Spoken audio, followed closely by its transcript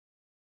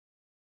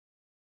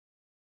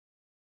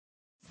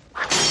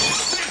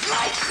It's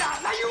lights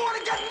out! Now you want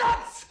to get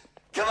nuts!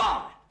 Come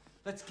on!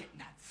 Let's get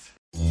nuts.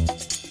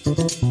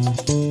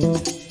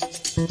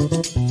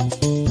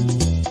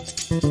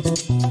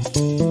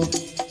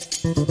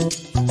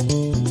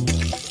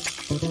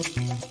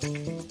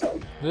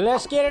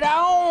 Let's get it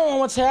on!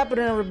 What's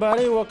happening,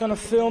 everybody? Welcome to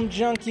Film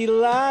Junkee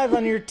Live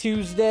on your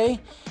Tuesday,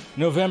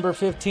 November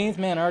 15th.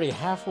 Man, already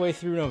halfway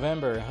through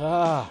November.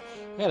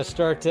 Gotta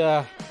start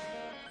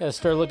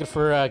looking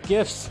for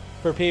gifts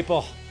for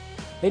people.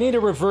 They need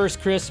to reverse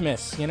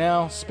Christmas, you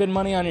know? Spend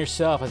money on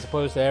yourself as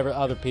opposed to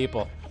other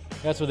people.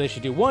 That's what they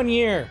should do. 1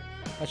 year.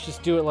 Let's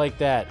just do it like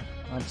that.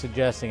 I'm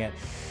suggesting it.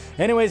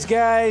 Anyways,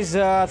 guys,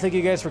 thank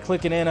you guys for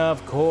clicking in,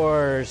 of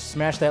course.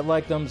 Smash that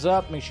like, thumbs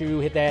up. Make sure you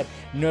hit that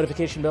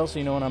notification bell so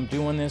you know when I'm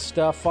doing this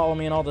stuff. Follow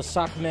me on all the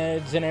sock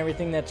meds and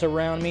everything that's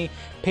around me.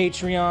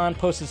 Patreon.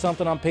 Posted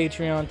something on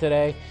Patreon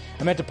today.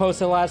 I meant to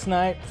post it last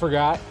night.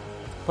 Forgot.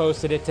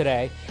 Posted it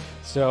today.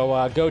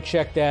 So go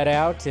check that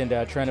out, and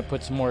trying to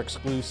put some more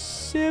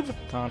exclusive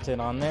content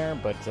on there.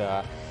 But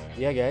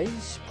yeah,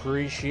 guys,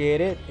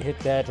 appreciate it. Hit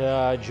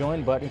that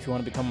join button if you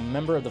want to become a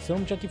member of the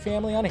Film Junkee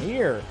family on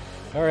here.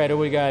 All right, what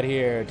we got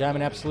here?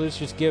 Diamond Absolutes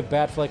just give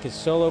Batfleck his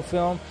solo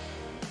film.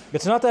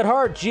 It's not that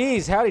hard.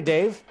 Jeez, howdy,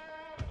 Dave.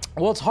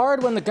 Well, it's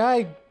hard when the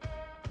guy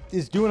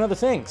is doing other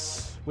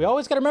things. We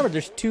always got to remember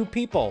there's two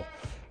people.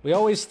 We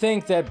always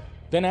think that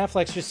Ben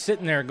Affleck's just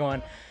sitting there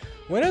going,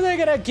 when are they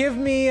going to give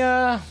me,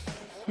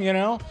 you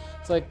know?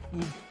 It's like,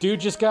 dude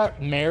just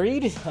got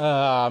married. You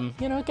know,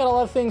 got a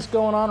lot of things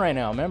going on right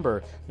now.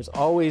 Remember, there's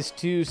always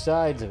two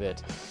sides of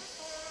it.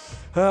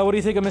 What do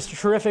you think of Mr.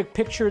 Terrific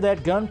picture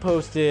that Gunn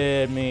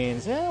posted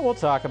means? We'll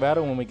talk about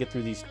it when we get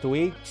through these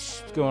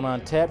tweets. What's going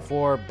on, Tet,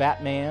 for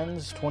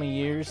Batman's 20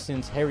 years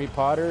since Harry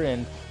Potter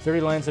and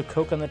 30 lines of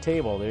coke on the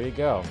table. There you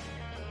go.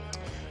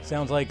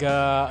 Sounds like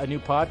a new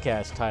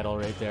podcast title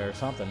right there or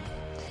something.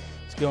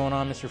 What's going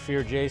on, Mr.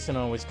 Fear Jason?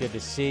 Always good to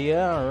see you.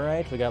 All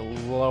right, we got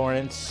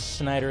Lawrence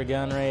Snyder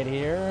Gunn right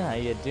here. How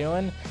you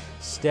doing?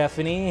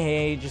 Stephanie,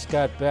 hey, just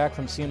got back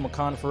from seeing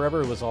Wakanda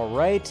Forever. It was all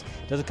right.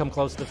 Doesn't come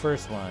close to the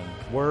first one.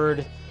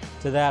 Word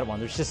to that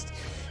one. It's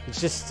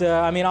just.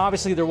 I mean,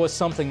 obviously there was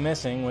something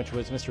missing, which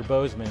was Mr.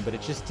 Boseman, but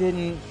it just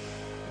didn't.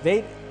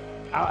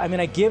 I mean,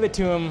 I give it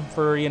to him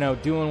for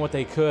doing what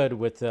they could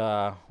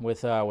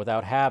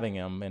without having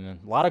him, and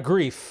a lot of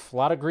grief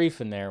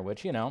in there,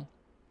 which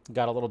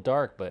got a little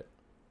dark, but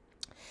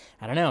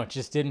I don't know. It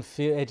just didn't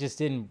feel. It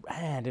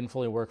didn't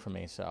fully work for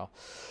me. So.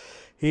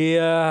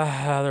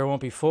 There won't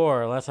be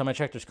 4. Last time I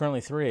checked, there's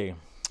currently 3.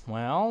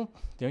 Well,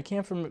 you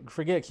can't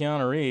forget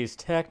Keanu Reeves,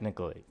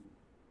 technically.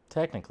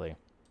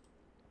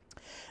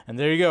 And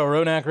there you go,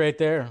 Ronak right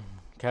there.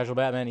 Casual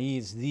Batman,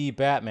 he's the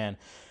Batman.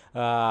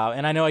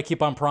 And I know I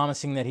keep on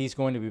promising that he's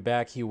going to be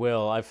back. He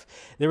will.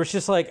 There was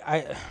just like,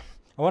 I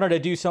wanted to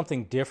do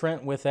something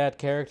different with that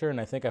character, and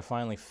I think I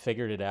finally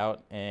figured it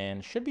out,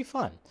 and should be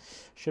fun.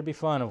 Should be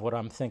fun of what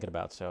I'm thinking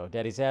about. So,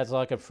 Daddy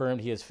Zaslav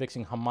confirmed he is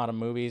fixing Hamada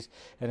movies,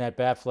 and that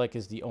Batfleck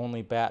is the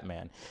only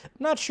Batman. I'm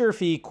not sure if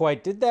he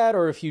quite did that,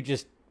 or if you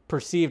just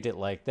perceived it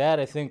like that.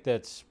 I think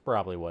that's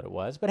probably what it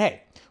was. But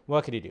hey,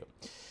 what could he do?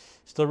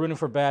 Still rooting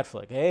for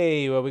Batfleck.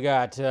 Hey, what we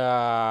got?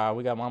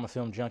 We got Mama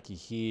Film Junkie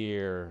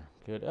here.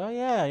 Good. Oh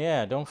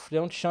yeah.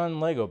 Don't shun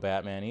Lego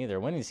Batman either.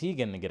 When is he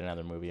going to get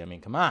another movie? I mean,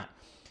 come on.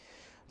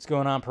 What's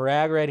going on,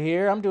 Parag, right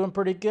here? I'm doing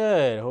pretty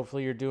good.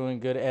 Hopefully you're doing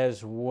good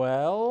as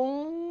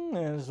well.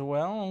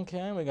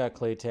 Okay, we got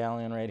Clay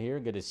Talion right here.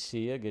 Good to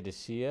see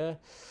you.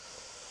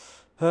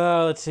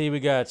 Let's see. We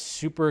got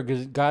Super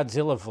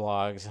Godzilla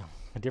vlogs.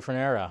 A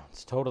different era.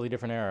 It's a totally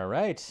different era,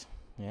 right?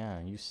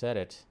 Yeah, you said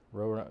it.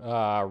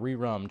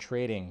 Rerum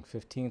trading.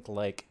 15th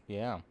like.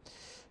 Yeah.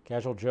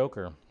 Casual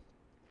Joker.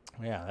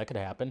 Yeah, that could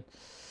happen.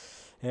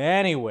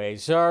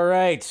 Anyways, all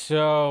right,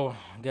 so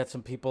got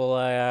some people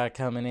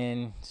coming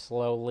in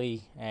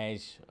slowly,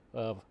 as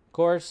of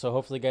course, so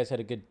hopefully you guys had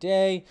a good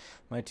day.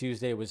 My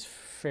Tuesday was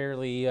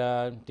fairly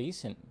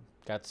decent.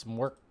 Got some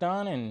work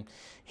done, and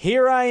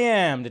here I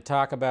am to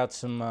talk about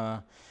some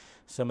of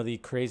the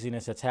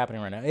craziness that's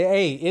happening right now.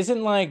 Hey,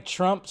 isn't like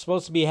Trump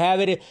supposed to be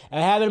having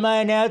my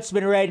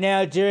announcement right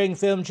now during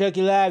Film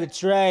Junkee Live?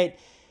 That's right.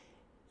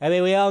 I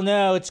mean, we all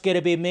know it's going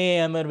to be me.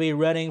 I'm going to be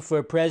running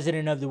for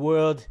president of the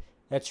world.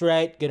 That's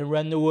right, gonna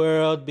run the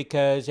world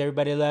because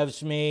everybody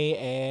loves me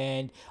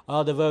and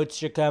all the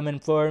votes are coming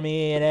for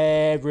me and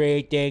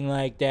everything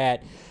like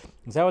that.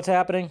 Is that what's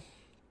happening?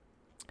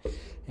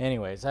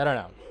 Anyways, I don't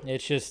know.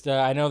 It's just,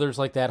 I know there's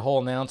like that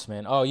whole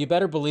announcement. Oh, you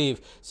better believe.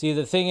 See,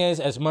 the thing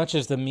is, as much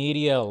as the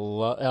media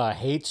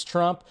hates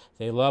Trump,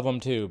 they love him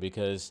too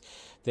because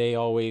they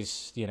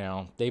always,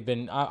 they've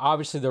been,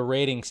 obviously the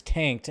ratings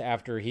tanked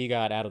after he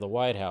got out of the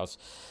White House.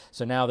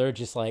 So now they're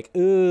just like,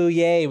 ooh,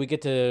 yay, we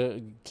get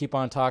to keep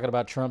on talking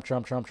about Trump.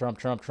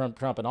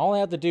 And all they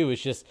have to do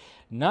is just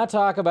not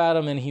talk about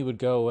him and he would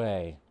go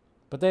away.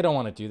 But they don't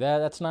want to do that.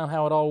 That's not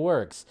how it all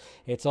works.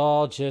 It's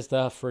all just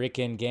a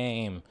freaking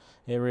game.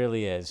 It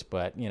really is.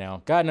 But,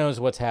 God knows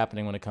what's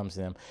happening when it comes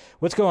to them.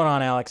 What's going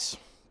on, Alex?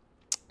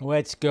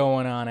 What's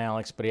going on,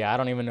 Alex? But yeah, I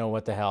don't even know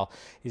what the hell.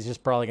 He's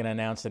just probably going to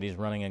announce that he's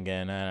running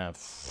again.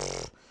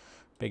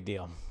 Big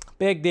deal.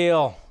 Big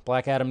deal.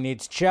 Black Adam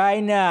needs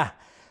China.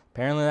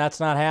 Apparently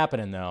that's not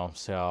happening, though.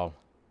 So,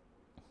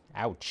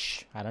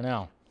 ouch. I don't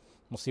know.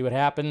 We'll see what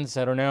happens.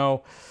 I don't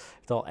know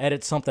if they'll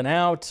edit something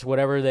out,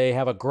 whatever they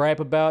have a gripe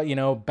about,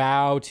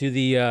 bow to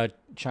the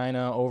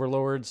China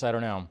overlords. I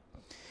don't know.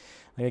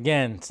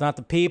 Again, it's not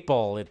the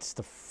people. It's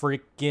the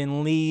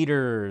freaking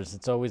leaders.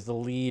 It's always the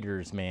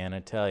leaders, man, I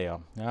tell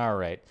you. All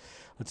right.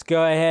 Let's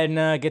go ahead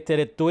and get to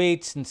the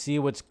tweets and see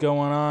what's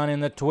going on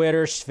in the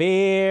Twitter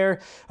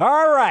sphere.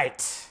 All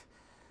right.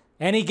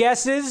 Any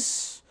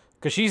guesses?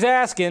 Because she's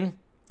asking.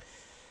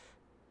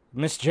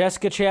 Miss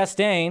Jessica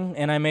Chastain,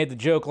 and I made the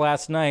joke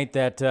last night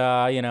that,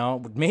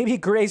 maybe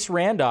Grace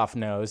Randolph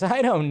knows.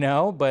 I don't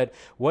know, but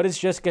what is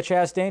Jessica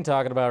Chastain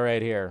talking about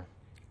right here?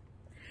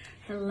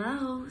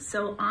 Hello.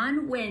 So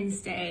on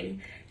Wednesday,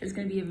 there's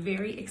going to be a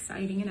very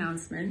exciting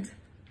announcement.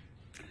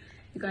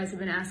 You guys have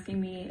been asking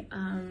me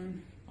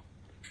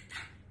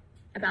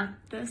about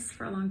this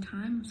for a long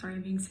time. I'm sorry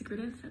I'm being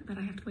secretive, but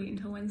I have to wait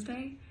until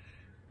Wednesday.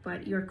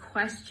 But your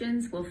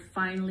questions will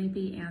finally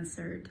be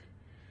answered.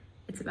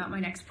 It's about my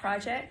next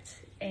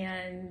project,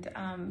 and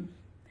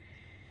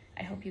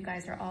I hope you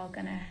guys are all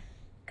gonna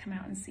come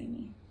out and see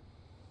me.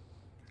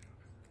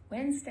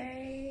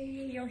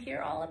 Wednesday, you'll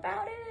hear all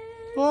about it.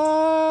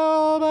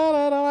 Oh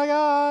my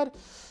God.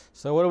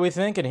 So what are we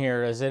thinking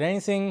here? Is it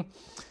anything?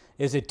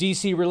 Is it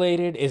DC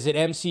related? Is it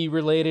MC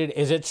related?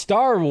 Is it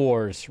Star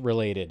Wars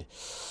related?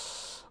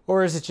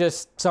 Or is it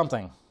just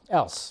something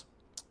else?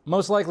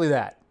 Most likely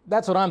that.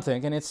 That's what I'm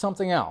thinking. It's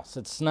something else.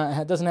 It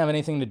doesn't have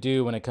anything to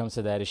do when it comes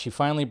to that. Is she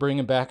finally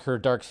bringing back her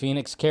Dark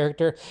Phoenix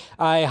character?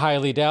 I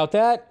highly doubt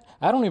that.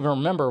 I don't even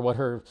remember what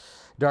her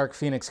Dark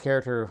Phoenix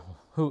character,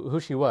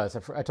 who she was.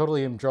 I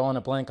totally am drawing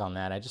a blank on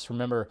that. I just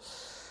remember,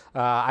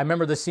 I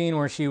remember the scene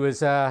where she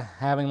was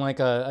having like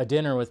a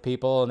dinner with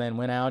people and then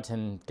went out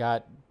and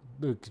got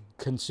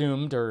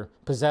consumed or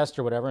possessed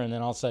or whatever, and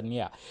then all of a sudden,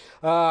 yeah.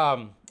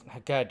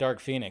 God,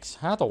 Dark Phoenix.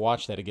 I have to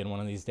watch that again one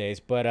of these days.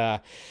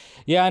 But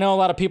yeah, I know a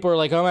lot of people are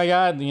like, "Oh my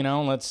God,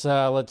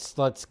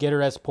 let's get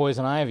her as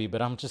Poison Ivy."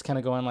 But I'm just kind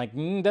of going like,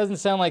 doesn't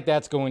sound like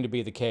that's going to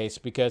be the case,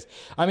 because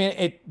I mean,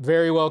 it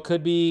very well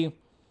could be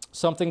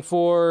something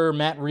for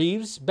Matt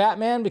Reeves'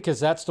 Batman, because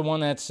that's the one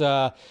that's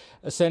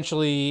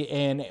essentially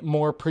in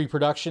more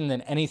pre-production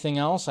than anything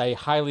else. I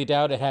highly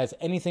doubt it has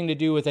anything to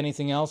do with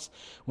anything else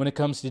when it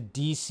comes to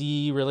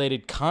DC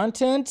related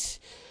content.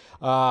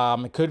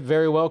 It could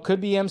very well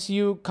could be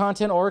MCU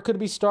content, or it could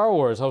be Star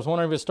Wars. I was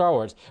wondering if it's Star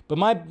Wars. But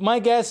my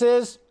guess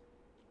is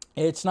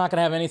it's not going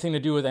to have anything to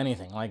do with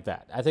anything like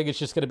that. I think it's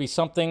just going to be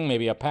something,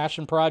 maybe a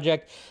passion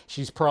project.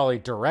 She's probably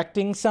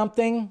directing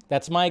something.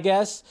 That's my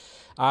guess.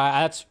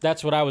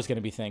 That's what I was going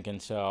to be thinking.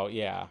 So,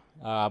 yeah.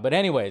 But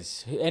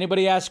anyways,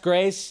 anybody ask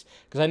Grace?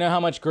 Because I know how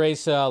much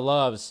Grace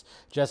loves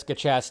Jessica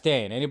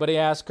Chastain. Anybody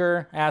ask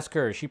her? Ask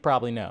her. She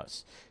probably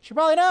knows. She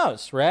probably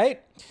knows,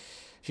 right?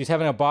 She's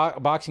having a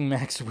boxing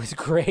match with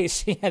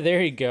Grace. Yeah,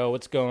 there you go.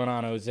 What's going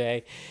on,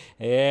 Jose?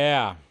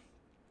 Yeah.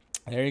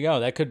 There you go.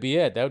 That could be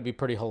it. That would be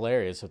pretty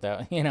hilarious if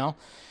that,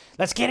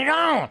 Let's get it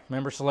on.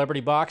 Remember celebrity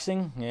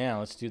boxing? Yeah,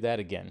 let's do that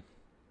again.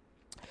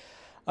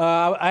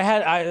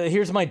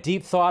 Here's my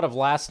deep thought of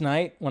last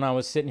night when I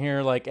was sitting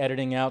here like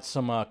editing out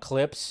some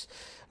clips.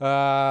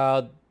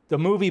 The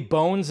movie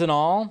Bones and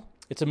All.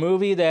 It's a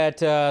movie that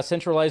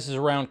centralizes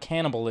around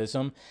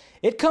cannibalism.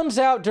 It comes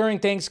out during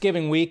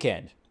Thanksgiving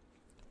weekend.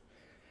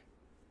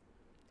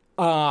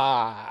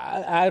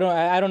 I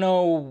don't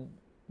know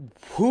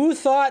who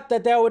thought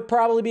that would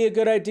probably be a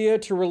good idea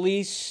to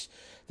release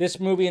this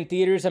movie in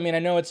theaters. I mean, I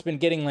know it's been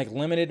getting like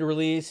limited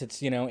release.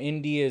 It's,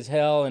 indie as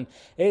hell, and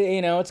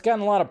it's gotten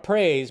a lot of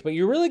praise, but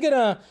you're really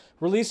gonna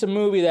release a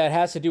movie that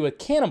has to do with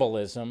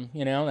cannibalism,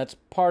 that's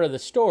part of the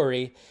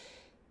story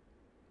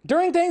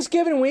during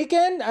Thanksgiving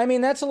weekend? I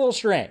mean, that's a little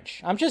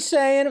strange. I'm just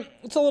saying,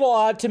 it's a little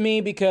odd to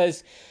me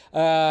because,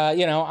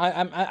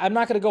 I'm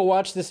not going to go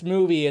watch this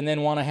movie and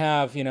then want to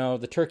have,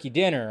 the turkey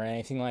dinner or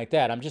anything like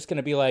that. I'm just going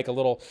to be like a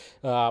little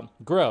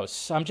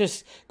gross. I'm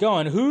just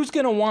going, who's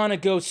going to want to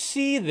go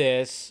see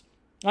this?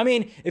 I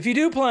mean, if you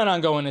do plan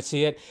on going to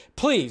see it,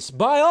 please,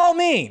 by all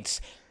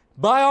means,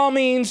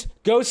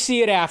 go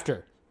see it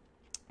after.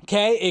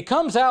 Okay? It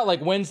comes out like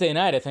Wednesday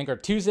night, I think, or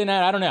Tuesday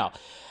night. I don't know.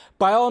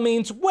 By all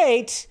means,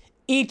 wait.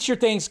 Eat your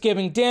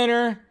Thanksgiving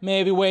dinner,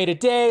 maybe wait a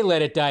day,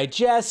 let it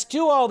digest,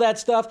 do all that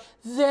stuff,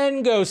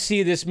 then go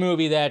see this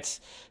movie that's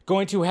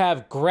going to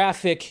have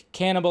graphic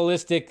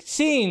cannibalistic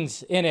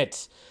scenes in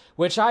it,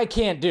 which I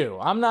can't do.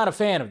 I'm not a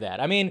fan of that.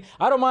 I mean,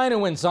 I don't mind it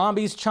when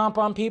zombies chomp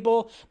on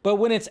people, but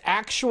when it's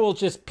actual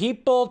just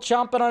people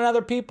chomping on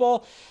other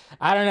people,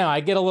 I don't know, I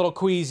get a little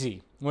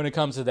queasy when it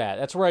comes to that.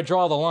 That's where I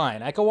draw the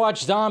line. I could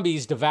watch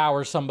zombies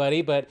devour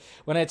somebody, but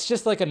when it's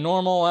just like a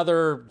normal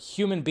other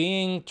human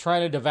being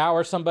trying to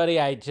devour somebody,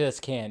 I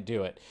just can't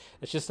do it.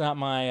 It's just not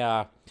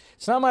my,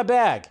 it's not my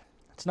bag.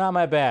 It's not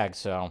my bag,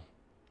 so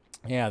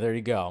yeah, there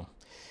you go.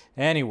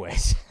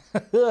 Anyways,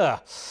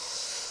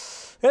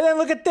 And then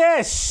look at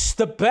this.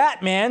 The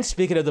Batman,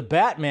 speaking of the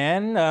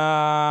Batman,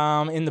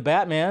 in the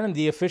Batman,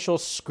 the official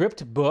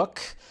script book,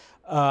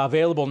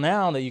 available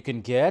now that you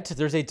can get,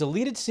 there's a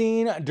deleted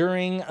scene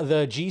during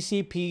the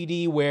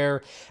GCPD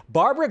where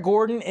Barbara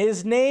Gordon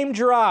is name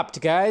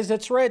dropped, guys.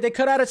 That's right. They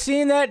cut out a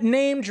scene that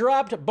name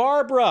dropped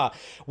Barbara.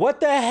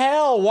 What the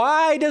hell?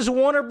 Why does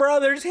Warner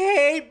Brothers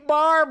hate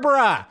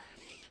Barbara?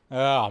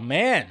 Oh,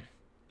 man.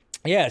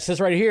 Yeah, it says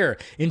right here,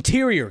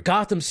 interior,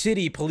 Gotham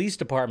City Police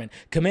Department,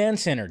 Command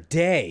Center,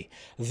 day.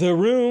 The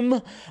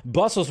room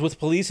bustles with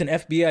police and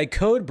FBI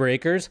code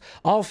breakers,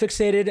 all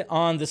fixated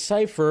on the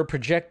cipher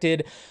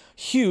projected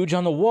huge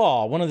on the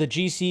wall. One of the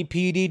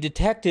GCPD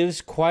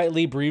detectives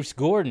quietly briefs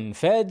Gordon.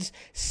 Feds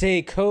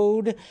say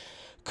code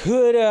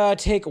could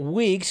take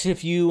weeks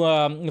if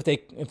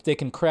they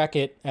can crack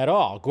it at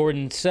all.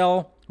 Gordon's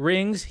cell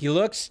rings. He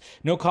looks.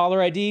 No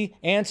caller ID.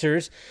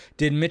 Answers.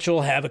 Did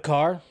Mitchell have a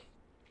car?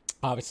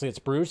 Obviously, it's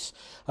Bruce.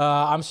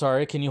 I'm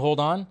sorry. Can you hold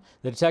on?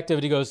 The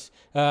detective. He goes.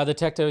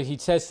 He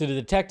says to the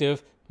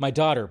detective, "My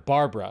daughter,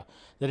 Barbara."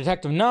 The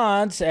detective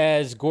nods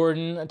as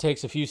Gordon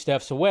takes a few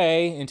steps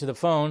away into the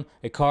phone.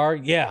 A car?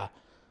 Yeah.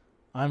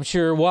 I'm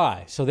sure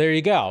why. So there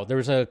you go. There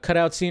was a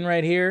cutout scene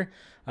right here.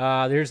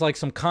 There's like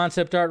some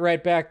concept art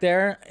right back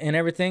there and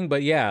everything.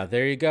 But yeah,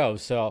 there you go.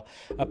 So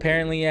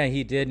apparently, yeah,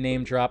 he did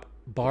name drop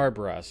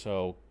Barbara.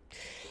 So,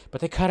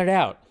 but they cut it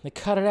out. They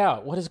cut it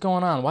out. What is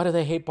going on? Why do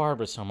they hate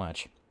Barbara so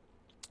much?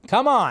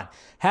 Come on.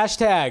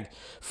 Hashtag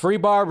free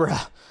Barbara.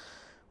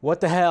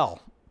 What the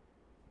hell?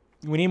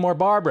 We need more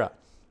Barbara.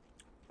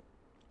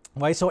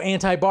 Why so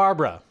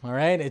anti-Barbara, all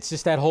right? It's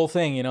just that whole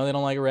thing, they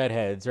don't like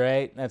redheads,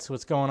 right? That's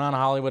what's going on.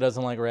 Hollywood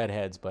doesn't like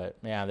redheads, but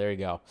yeah, there you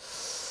go.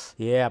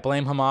 Yeah,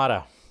 blame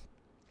Hamada.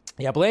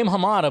 Yeah, blame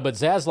Hamada, but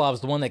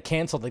Zaslav's the one that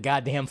canceled the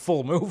goddamn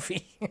full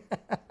movie.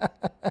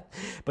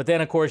 But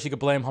then, of course, you could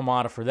blame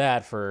Hamada for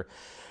that, for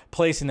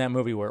placing that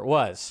movie where it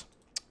was.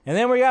 And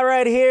then we got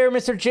right here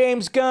Mr.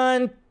 James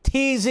Gunn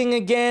teasing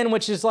again,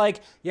 which is like,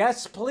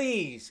 yes,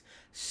 please.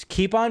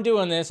 Keep on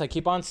doing this. I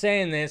keep on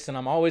saying this, and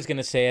I'm always going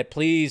to say it.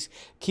 Please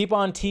keep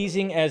on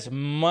teasing as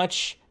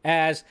much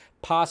as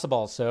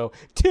possible. So,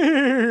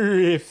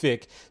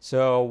 terrific.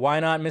 So, why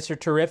not Mr.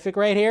 Terrific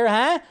right here,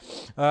 huh?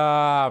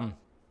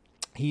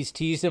 He's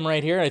teased him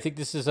right here. I think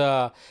this is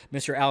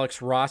Mr.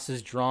 Alex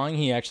Ross's drawing.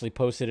 He actually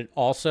posted it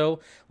also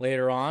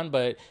later on.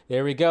 But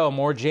there we go.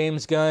 More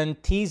James Gunn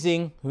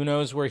teasing. Who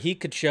knows where he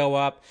could show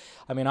up.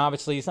 I mean,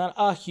 obviously, he's not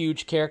a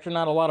huge character.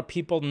 Not a lot of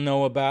people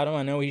know about him.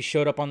 I know he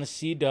showed up on the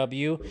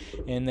CW,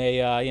 and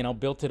they,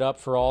 built it up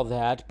for all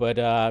that. But,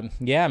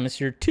 yeah,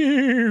 Mr.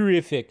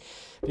 Terrific.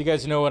 If you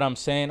guys know what I'm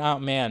saying, oh,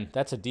 man,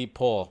 that's a deep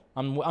pull.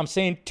 I'm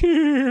saying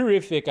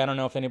terrific. I don't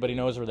know if anybody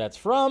knows where that's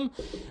from.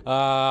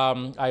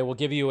 I will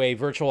give you a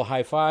virtual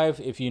high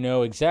five if you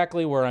know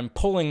exactly where I'm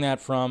pulling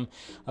that from.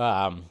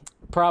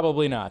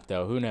 Probably not,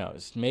 though. Who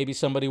knows? Maybe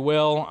somebody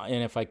will,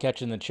 and if I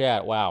catch in the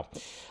chat, wow,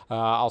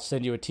 I'll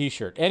send you a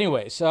T-shirt.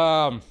 Anyways,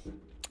 but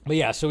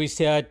yeah, so he's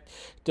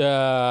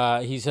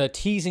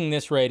teasing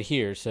this right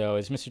here. So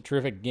is Mr.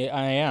 Terrific?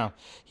 Yeah,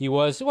 he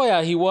was. Well,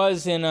 yeah, he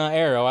was in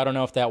Arrow. I don't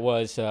know if that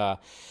was. I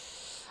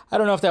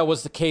don't know if that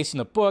was the case in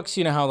the books.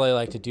 You know how they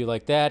like to do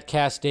like that.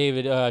 Cast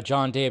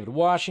John David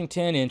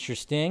Washington.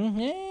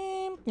 Interesting.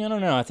 I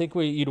don't know. I think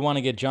you'd want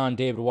to get John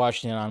David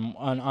Washington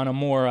on a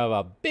more of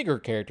a bigger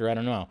character. I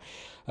don't know.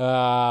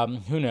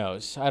 Who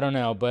knows? I don't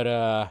know.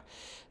 But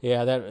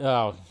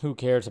yeah, who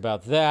cares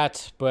about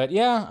that? But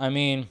yeah, I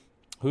mean,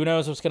 who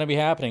knows what's going to be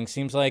happening?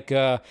 Seems like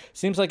as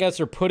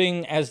they're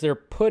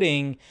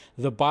putting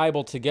the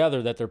Bible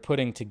together, that they're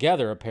putting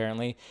together.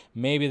 Apparently,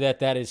 maybe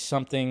that is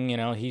something.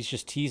 He's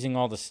just teasing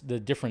all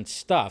the different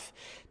stuff,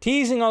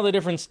 teasing all the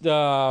different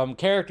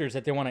characters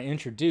that they want to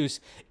introduce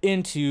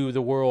into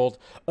the world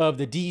of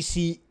the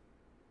DCU.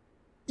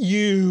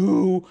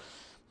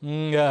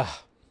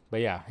 But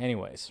yeah,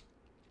 anyways.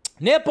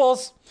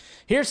 Nipples.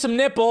 Here's some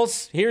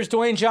nipples. Here's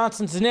Dwayne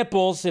Johnson's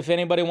nipples. If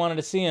anybody wanted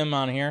to see him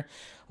on here.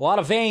 A lot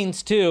of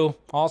veins, too.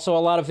 Also a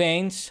lot of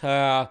veins.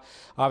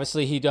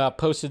 Obviously, he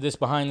posted this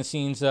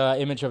behind-the-scenes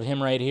image of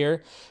him right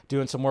here,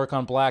 doing some work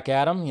on Black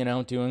Adam,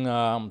 doing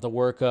the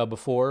work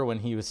before when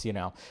he was,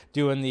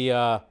 doing the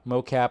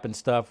mocap and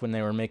stuff when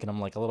they were making him,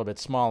 like, a little bit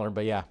smaller.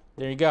 But, yeah,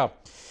 there you go.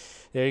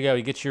 There you go.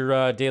 You get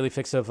your daily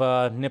fix of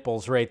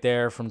nipples right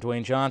there from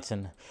Dwayne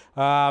Johnson.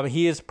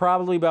 He is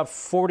probably about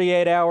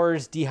 48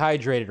 hours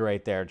dehydrated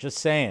right there. Just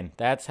saying.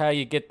 That's how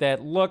you get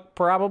that look,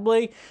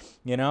 probably.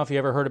 If you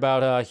ever heard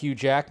about Hugh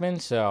Jackman.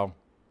 So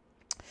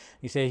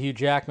you say Hugh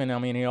Jackman, I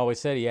mean, he always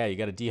said, yeah, you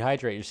got to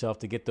dehydrate yourself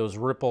to get those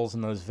ripples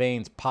and those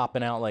veins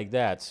popping out like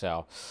that.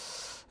 So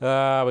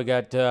we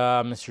got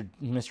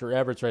Mr.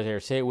 Everett's right there.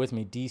 Say it with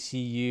me,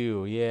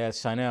 DCU.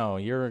 Yes, I know.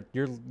 You're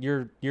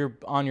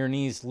on your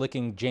knees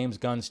licking James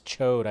Gunn's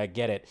chode. I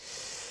get it.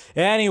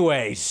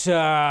 Anyways,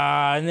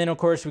 and then of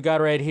course we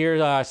got right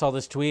here. I saw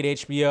this tweet.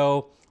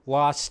 HBO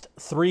lost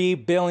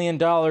 $3 billion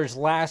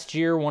last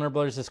year. Warner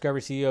Brothers Discovery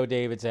CEO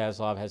David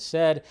Zaslav has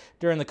said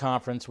during the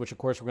conference, which of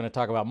course we're going to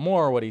talk about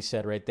more what he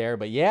said right there.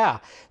 But yeah,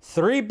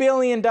 $3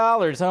 billion.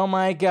 Oh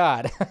my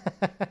God.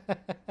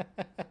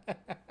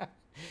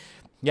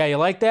 Yeah, you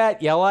like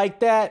that? You like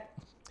that?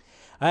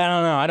 I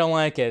don't know. I don't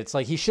like it. It's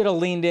like he should have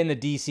leaned into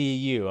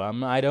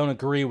DCEU. I don't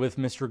agree with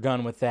Mr.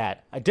 Gunn with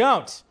that. I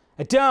don't.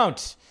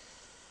 It's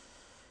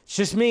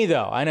just me,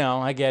 though. I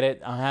know. I get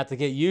it. I'll have to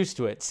get used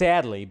to it,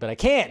 sadly. But I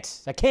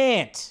can't.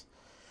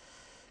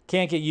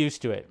 Can't get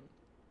used to it.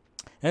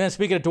 And then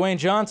speaking of Dwayne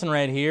Johnson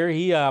right here,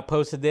 he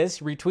posted this,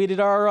 retweeted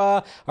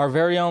our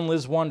very own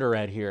Liz Wonder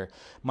right here.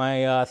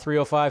 My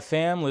 305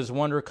 fam, Liz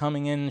Wonder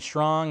coming in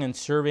strong and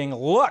serving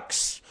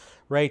looks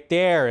right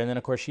there. And then,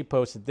 of course, she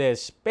posted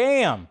this.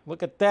 Bam!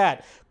 Look at that.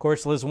 Of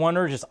course, Liz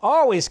Wonder just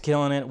always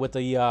killing it with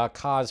the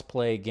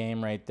cosplay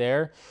game right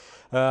there.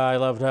 I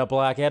loved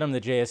Black Adam,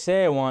 the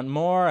JSA. I want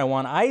more. I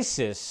want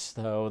ISIS.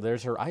 So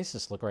there's her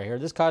ISIS look right here.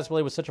 This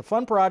cosplay was such a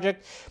fun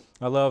project.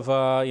 I love,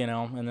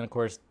 and then, of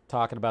course,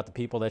 talking about the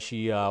people that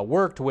she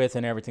worked with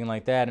and everything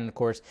like that. And, of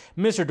course,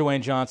 Mr.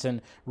 Dwayne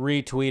Johnson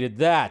retweeted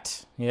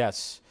that.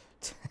 Yes.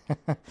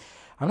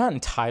 I'm not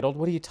entitled.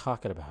 What are you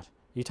talking about?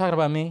 Are you talking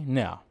about me?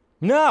 No.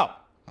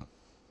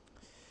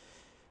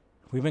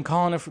 We've been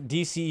calling it for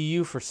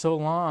DCEU for so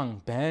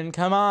long. Ben,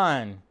 come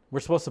on.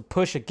 We're supposed to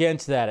push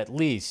against that at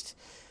least.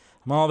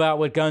 I'm all about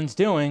what Gunn's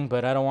doing,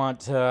 but I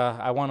want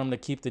him to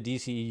keep the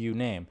DCEU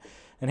name.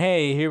 And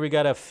hey, here we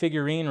got a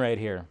figurine right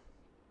here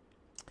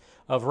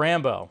of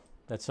Rambo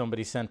that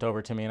somebody sent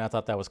over to me, and I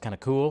thought that was kind of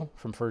cool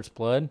from First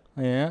Blood.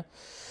 Yeah.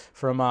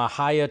 From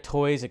Haya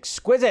Toys.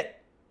 Exquisite.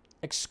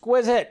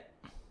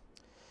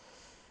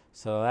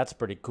 So that's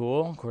pretty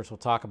cool. Of course, we'll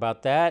talk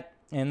about that.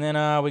 And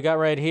then we got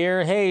right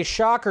here, hey,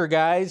 shocker,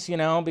 guys,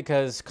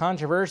 because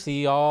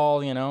controversy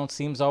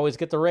seems to always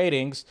get the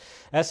ratings.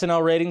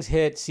 SNL ratings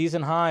hit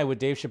season high with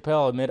Dave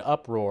Chappelle amid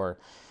uproar.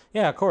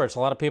 Yeah, of course, a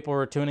lot of people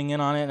were tuning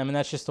in on it. I mean,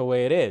 that's just the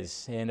way it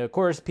is. And, of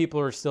course, people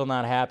are still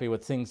not happy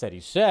with things that he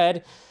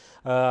said.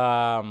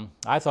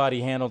 I thought he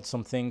handled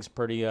some things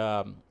pretty,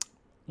 the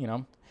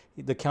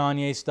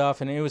Kanye stuff,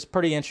 and it was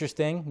pretty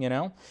interesting,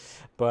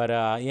 But,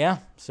 yeah,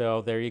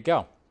 so there you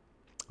go.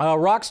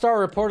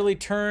 Rockstar reportedly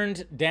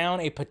turned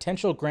down a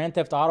potential Grand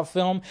Theft Auto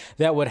film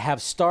that would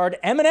have starred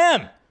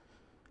Eminem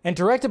and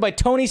directed by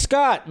Tony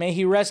Scott. May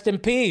he rest in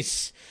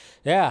peace.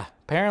 Yeah,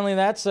 apparently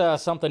that's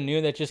something new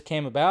that just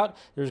came about.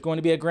 There's going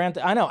to be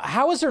I know.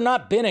 How has there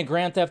not been a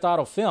Grand Theft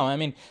Auto film? I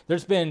mean,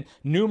 there's been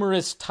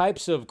numerous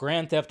types of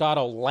Grand Theft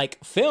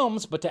Auto-like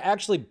films, but to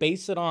actually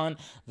base it on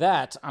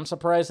that, I'm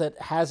surprised that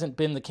hasn't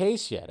been the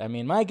case yet. I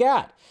mean, my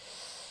God,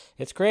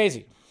 it's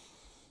crazy.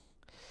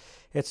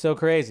 It's so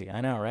crazy. I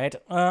know, right?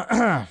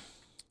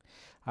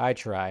 I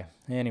try.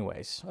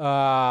 Anyways.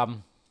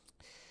 Film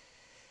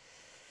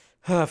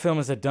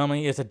is a dumb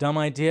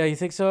idea. You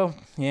think so?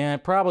 Yeah,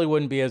 it probably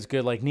wouldn't be as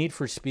good. Like Need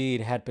for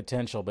Speed had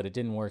potential, but it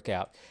didn't work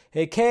out.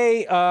 Hey,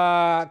 K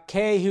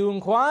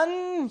Hyun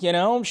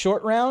Kwan,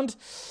 short round,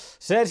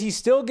 says he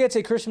still gets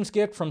a Christmas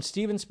gift from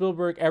Steven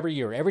Spielberg every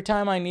year. Every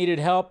time I needed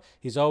help,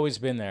 he's always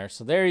been there.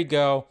 So there you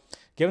go.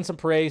 Giving some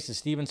praise to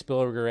Steven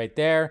Spielberg right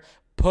there.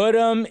 Put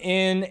him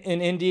in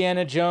an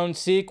Indiana Jones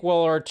sequel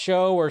or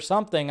show or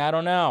something. I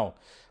don't know.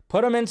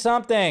 Put him in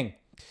something.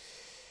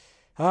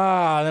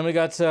 Then we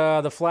got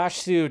the Flash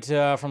suit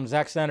from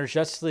Zack Snyder's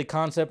Justice League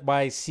concept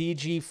by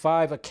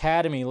CG5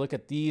 Academy. Look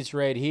at these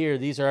right here.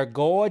 These are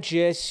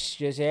gorgeous.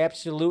 Just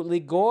absolutely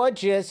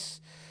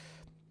gorgeous.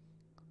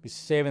 Be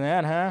saving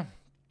that, huh?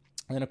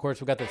 And then, of course,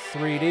 we got the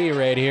 3D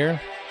right here.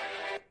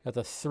 Got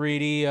the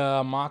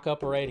 3D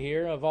mock-up right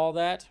here of all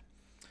that.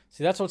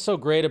 See, that's what's so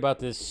great about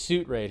this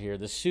suit right here.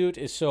 The suit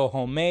is so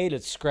homemade.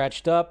 It's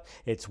scratched up.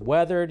 It's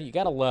weathered. You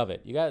got to love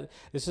it.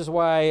 This is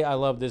why I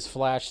love this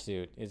Flash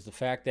suit, is the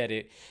fact that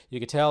you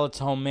can tell it's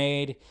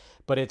homemade,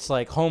 but it's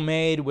like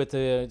homemade with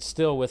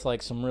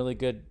like some really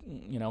good,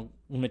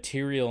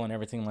 material and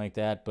everything like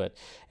that.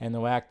 And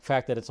the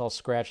fact that it's all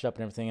scratched up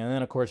and everything. And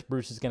then, of course,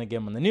 Bruce is going to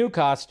give him the new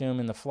costume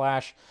in the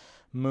Flash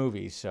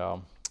movie.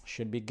 So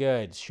should be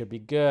good.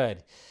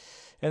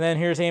 And then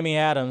here's Amy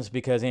Adams,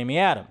 because Amy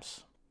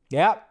Adams.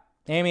 Yep.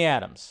 Amy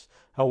Adams.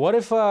 What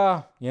if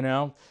Jessica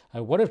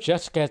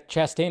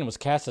Chastain was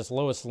cast as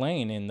Lois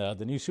Lane in the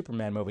new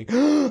Superman movie?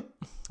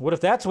 What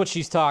if that's what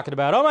she's talking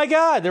about? Oh my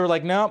God! They were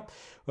like, nope,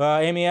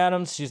 Amy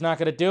Adams, she's not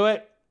gonna do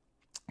it.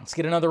 Let's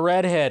get another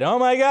redhead. Oh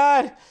my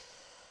God!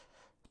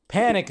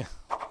 Panic.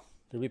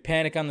 There'll be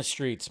panic on the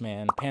streets,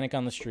 man. Panic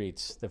on the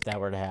streets if that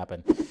were to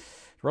happen.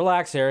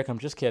 Relax, Eric. I'm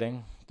just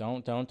kidding.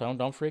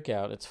 Don't freak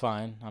out. It's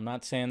fine. I'm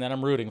not saying that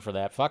I'm rooting for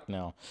that. Fuck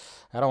no.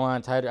 I don't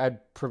want to. I'd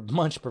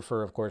much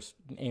prefer, of course,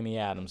 Amy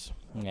Adams.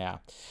 Yeah.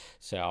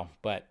 So,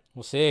 but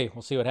we'll see.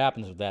 We'll see what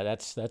happens with that.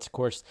 That's of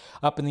course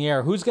up in the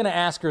air. Who's gonna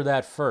ask her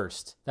that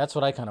first? That's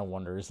what I kind of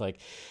wonder. Is like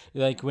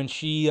when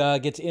she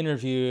gets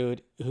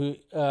interviewed.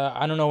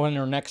 I don't know when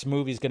her next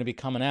movie is gonna be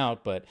coming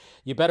out, but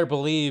you better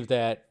believe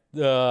that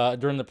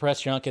during the press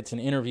junkets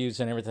and interviews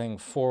and everything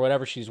for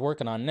whatever she's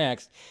working on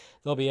next,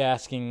 they'll be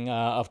asking,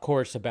 of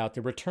course, about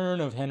the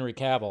return of Henry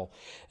Cavill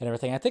and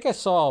everything. I think I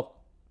saw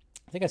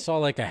I think I saw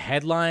like a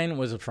headline,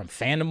 was it from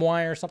Fandom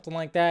Wire or something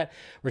like that,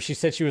 where she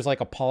said she was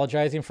like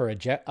apologizing for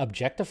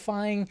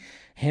objectifying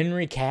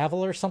Henry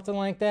Cavill or something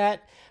like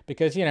that,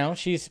 because, you know,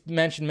 she's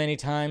mentioned many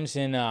times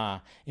in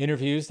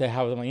interviews that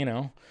how, you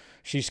know,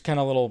 she's kind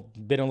of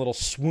been a little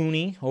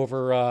swoony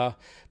over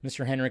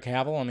Mr. Henry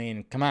Cavill. I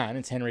mean, come on,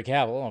 it's Henry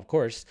Cavill, of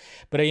course.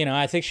 But, you know,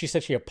 I think she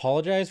said she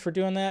apologized for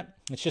doing that.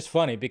 It's just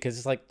funny because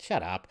it's like,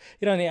 shut up.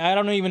 You know, I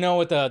don't even know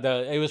what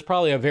it was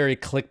probably a very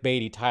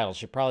clickbaity title.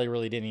 She probably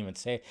really didn't even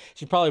say.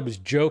 She probably was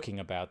joking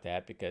about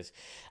that because,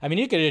 I mean,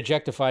 you could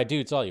objectify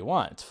dudes all you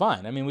want. It's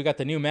fine. I mean, we got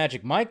the new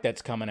Magic Mike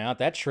that's coming out.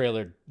 That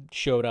trailer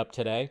showed up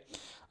today.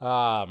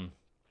 I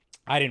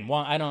haven't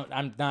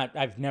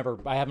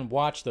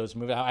watched those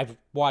movies. I've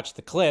watched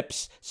the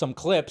clips, some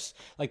clips,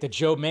 like the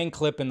Joe Meng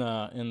clip in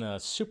the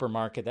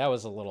supermarket. That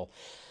was a little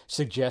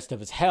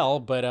suggestive as hell,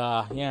 but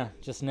yeah,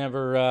 just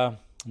never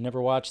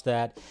watched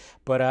that.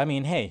 But I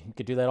mean, hey, you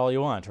could do that all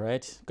you want,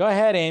 right? Go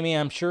ahead, Amy.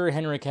 I'm sure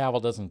Henry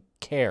Cavill doesn't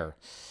care.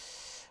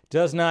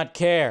 Does not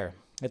care.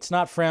 It's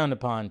not frowned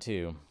upon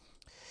to.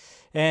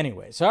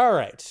 Anyways, all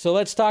right. So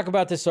let's talk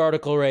about this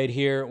article right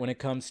here when it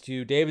comes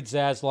to David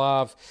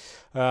Zaslav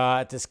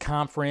at this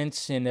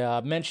conference and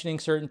mentioning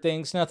certain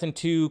things. Nothing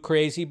too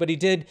crazy, but he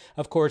did,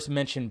 of course,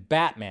 mention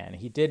Batman.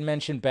 He did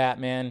mention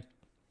Batman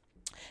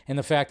and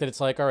the fact that it's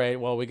like, all right,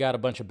 well, we got a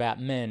bunch of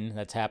Batmen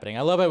that's happening.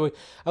 I love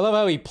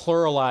how he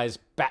pluralized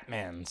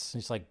Batmans.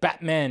 He's like,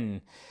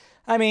 Batmen.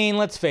 I mean,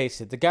 let's face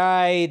it. The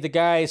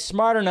guy is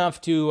smart enough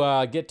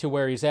to get to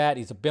where he's at.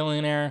 He's a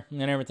billionaire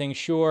and everything,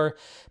 sure.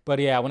 But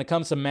yeah, when it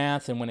comes to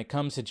math and when it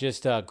comes to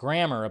just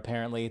grammar,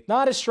 apparently,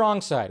 not his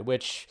strong side,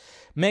 which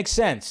makes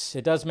sense.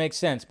 It does make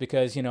sense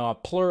because, you know, a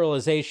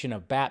pluralization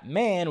of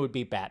Batman would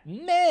be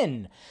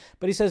Batmen.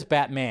 But he says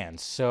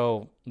Batmans.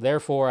 So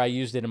therefore, I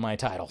used it in my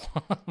title.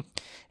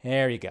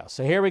 There you go.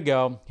 So here we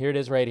go. Here it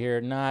is right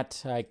here.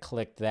 I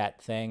clicked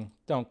that thing.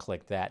 Don't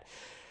click that.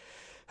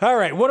 All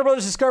right, Warner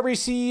Brothers Discovery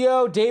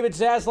CEO David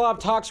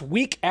Zaslav talks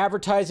weak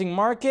advertising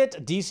market,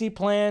 DC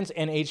plans,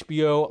 and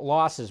HBO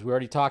losses. We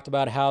already talked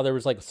about how there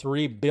was like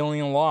 $3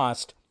 billion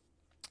lost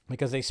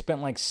because they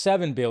spent like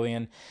 $7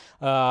 billion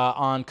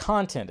on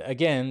content.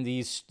 Again,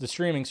 the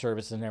streaming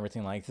services and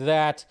everything like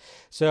that.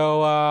 So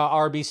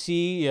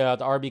RBC,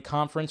 the RB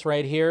conference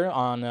right here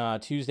on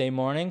Tuesday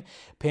morning,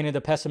 painted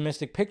a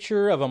pessimistic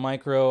picture of a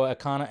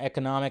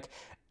microeconomic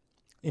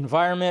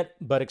environment,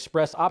 but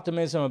expressed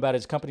optimism about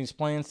his company's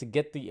plans to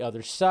get the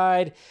other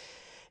side.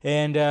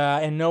 And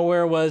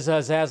nowhere was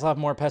Zaslav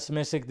more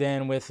pessimistic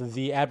than with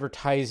the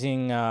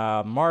advertising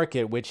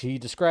market, which he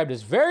described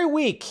as very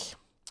weak.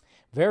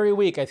 Very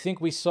weak. I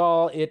think we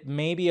saw it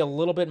maybe a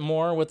little bit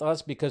more with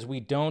us because we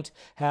don't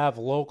have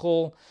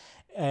local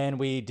and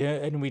we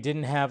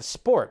didn't have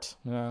sport,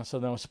 so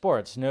no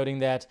sports. Noting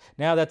that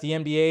now that the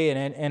NBA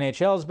and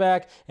NHL is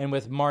back, and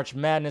with March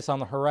Madness on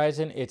the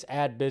horizon, its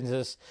ad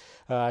business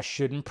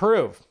should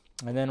improve.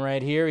 And then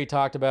right here, he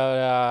talked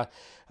about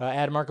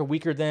ad market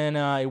weaker than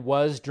it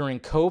was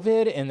during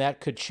COVID, and that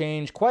could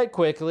change quite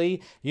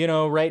quickly. You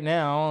know, right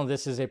now,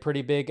 this is a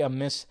pretty big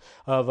miss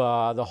of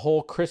the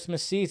whole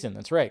Christmas season.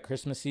 That's right,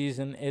 Christmas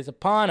season is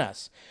upon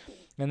us.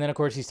 And then, of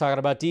course, he's talking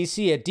about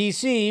DC. At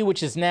DC,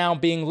 which is now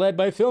being led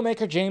by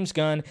filmmaker James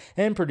Gunn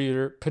and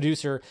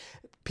producer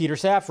Peter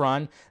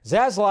Safran,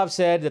 Zaslav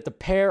said that the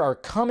pair are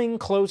coming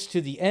close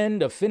to the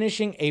end of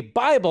finishing a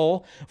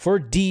Bible for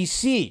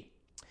DC.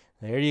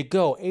 There you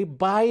go, a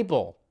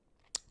Bible.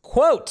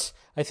 Quote,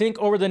 I think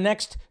over the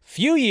next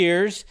few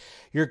years,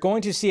 you're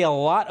going to see a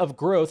lot of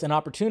growth and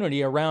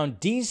opportunity around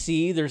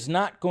DC. There's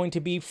not going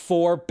to be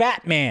 4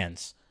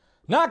 Batmans.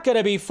 Not going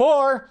to be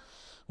 4.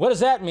 What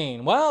does that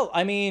mean? Well,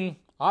 I mean,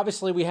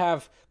 obviously we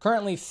have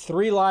currently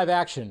 3 live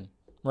action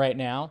right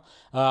now.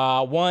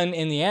 One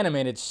in the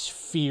animated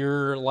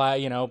sphere,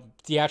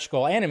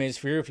 theatrical animated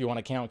sphere, if you want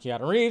to count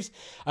Keanu Reeves.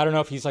 I don't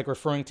know if he's like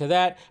referring to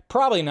that.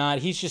 Probably not.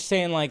 He's just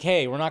saying like,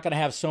 hey, we're not going to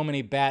have so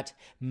many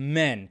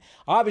Batmen.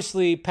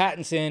 Obviously,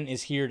 Pattinson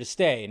is here to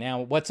stay.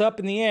 Now, what's up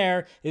in the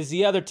air is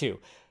the other 2.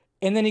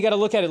 And then you got to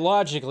look at it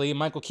logically.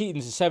 Michael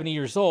Keaton's 70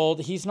 years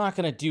old. He's not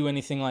going to do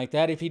anything like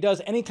that. If he does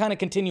any kind of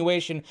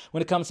continuation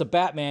when it comes to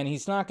Batman, he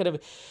doesn't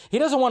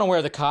want to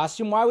wear the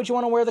costume. Why would you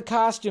want to wear the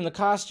costume? The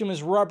costume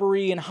is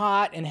rubbery and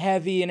hot and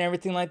heavy and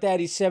everything like that.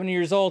 He's 70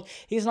 years old.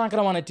 He's not going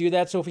to want to do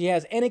that. So if he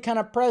has any kind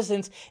of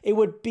presence, it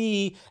would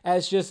be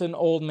as just an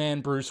old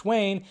man Bruce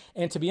Wayne.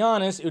 And to be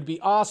honest, it would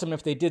be awesome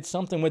if they did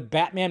something with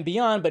Batman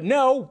Beyond. But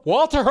no,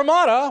 Walter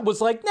Hamada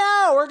was like,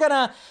 no, we're going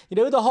to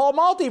do the whole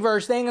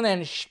multiverse thing and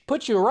then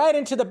put you right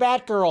into the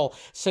Batgirl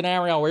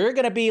scenario where you're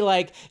going to be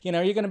like, you're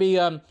going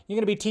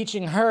to be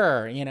teaching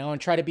her,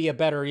 and try to be a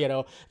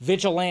better,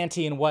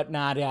 vigilante and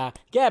whatnot.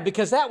 Yeah,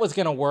 because that was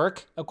going to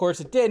work. Of course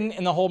it didn't,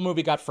 and the whole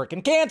movie got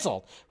freaking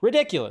canceled.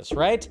 Ridiculous,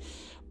 right?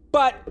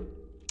 But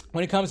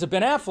when it comes to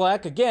Ben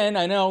Affleck, again,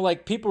 I know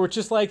like people were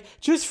just like,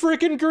 just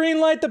freaking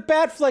greenlight the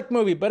Batfleck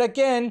movie. But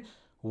again,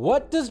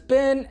 what does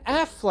Ben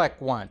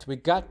Affleck want? We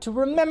got to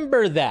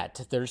remember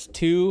that there's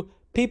 2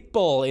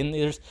 people. And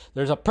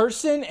there's a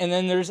person, and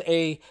then there's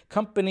a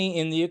company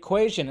in the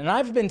equation. And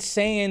I've been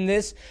saying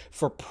this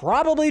for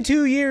probably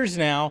 2 years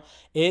now.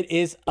 It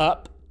is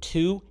up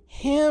to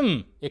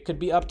him. It could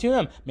be up to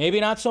him. Maybe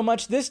not so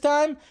much this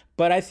time,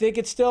 but I think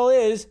it still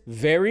is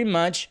very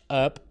much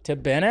up to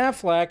Ben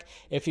Affleck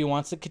if he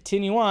wants to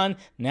continue on.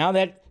 Now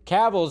that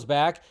Cavill's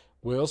back,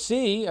 we'll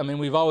see. I mean,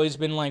 we've always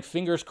been like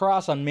fingers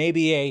crossed on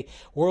maybe a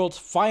world's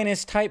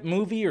finest type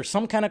movie or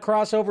some kind of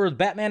crossover with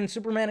Batman and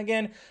Superman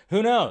again.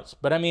 Who knows?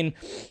 But I mean,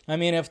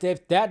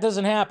 if that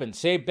doesn't happen,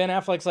 say Ben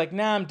Affleck's like,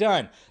 nah, I'm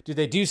done. Do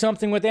they do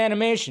something with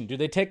animation? Do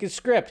they take his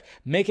script,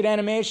 make it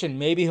animation?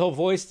 Maybe he'll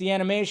voice the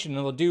animation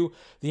and they'll do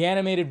the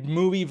animated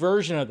movie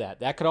version of that.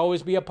 That could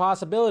always be a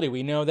possibility.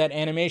 We know that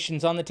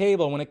animation's on the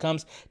table when it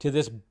comes to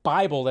this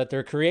Bible that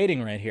they're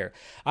creating right here.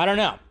 I don't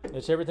know.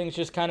 Everything's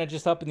just kind of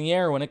just up in the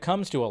air when it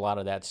comes to a lot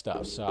of that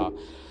stuff. So,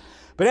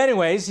 but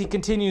anyways, he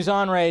continues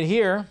on right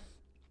here.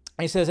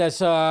 He says,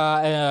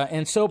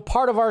 and so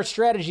part of our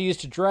strategy is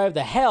to drive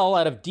the hell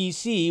out of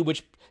DC,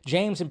 which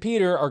James and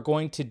Peter are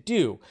going to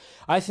do.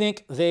 I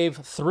think they've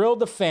thrilled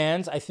the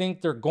fans. I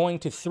think they're going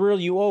to thrill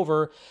you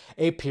over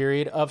a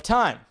period of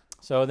time.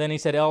 So then he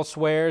said,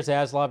 elsewhere,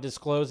 Zaslav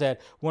disclosed that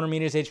Warner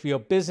Media's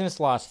HBO business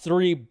lost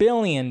 $3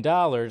 billion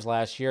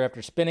last year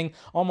after spending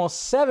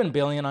almost $7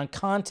 billion on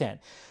content.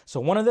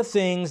 So one of the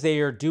things they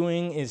are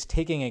doing is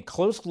taking a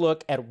close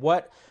look at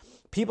what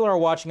people are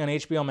watching on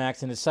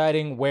HBOMax and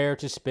deciding where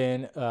to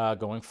spend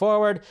going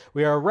forward.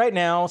 We are right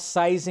now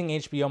sizing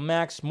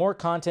HBOMax, more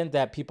content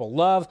that people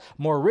love,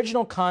 more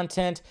original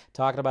content,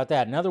 talking about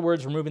that. In other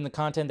words, removing the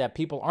content that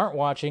people aren't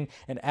watching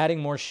and adding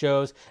more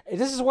shows.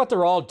 This is what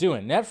they're all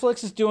doing.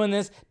 Netflix is doing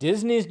this.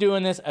 Disney is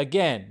doing this.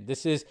 Again,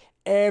 this is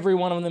every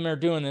one of them are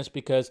doing this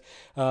because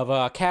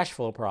of cash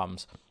flow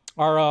problems.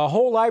 Our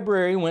whole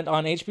library went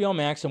on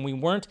HBOMax, and we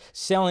weren't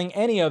selling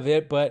any of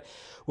it, but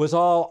it was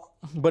all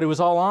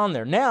on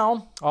there.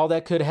 Now, all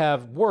that could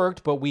have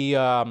worked, but we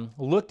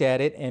looked at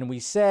it and we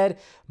said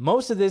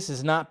most of this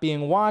is not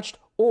being watched,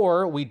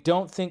 or we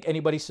don't think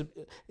anybody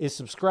is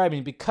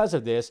subscribing because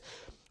of this.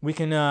 We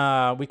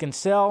can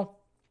sell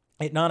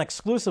it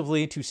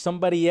non-exclusively to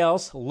somebody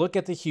else. Look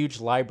at the huge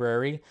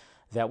library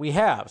that we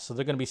have. So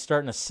they're going to be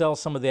starting to sell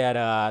some of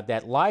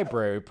that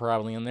library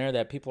probably in there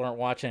that people aren't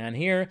watching on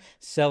here,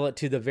 sell it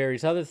to the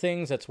various other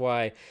things. That's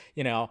why,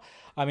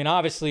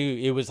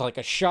 obviously it was like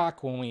a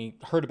shock when we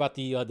heard about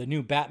the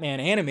new Batman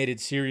animated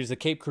series, The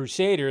Cape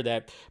Crusader,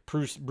 that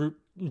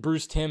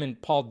Bruce Timm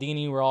and Paul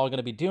Dini were all going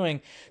to be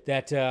doing,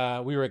 that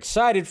we were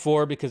excited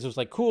for because it was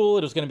like cool.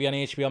 It was going to be on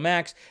HBO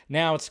Max.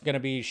 Now it's going to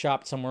be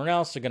shopped somewhere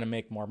else. They're going to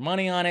make more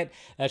money on it.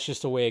 That's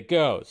just the way it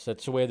goes.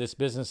 That's the way this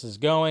business is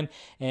going.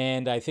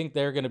 And I think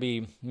they're going to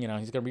be, he's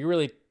going to be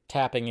really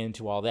tapping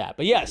into all that.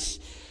 But yes,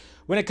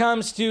 when it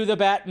comes to the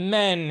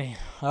Batmen,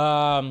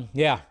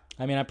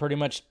 I pretty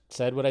much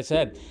said what I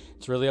said.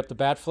 It's really up to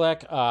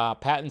Batfleck.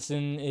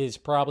 Pattinson is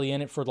probably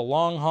in it for the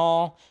long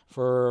haul,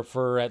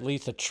 for at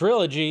least a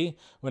trilogy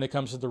when it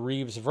comes to the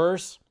Reeves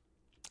verse.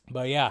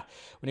 But yeah,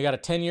 when you got a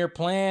 10-year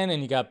plan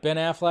and you got Ben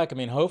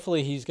Affleck,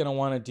 hopefully he's going to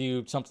want to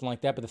do something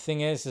like that. But the thing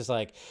is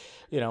like,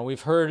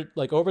 we've heard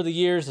like over the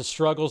years the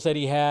struggles that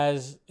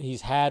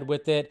he's had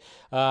with it.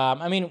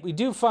 We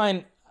do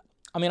find,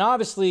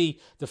 obviously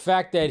the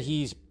fact that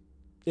he's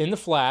in The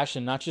Flash,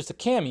 and not just a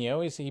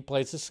cameo. He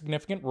plays a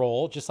significant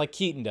role, just like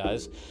Keaton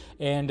does.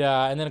 And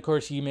then, of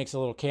course, he makes a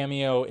little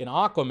cameo in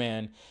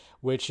Aquaman,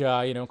 which,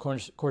 of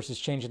course, is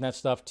changing that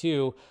stuff,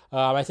 too.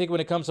 I think when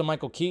it comes to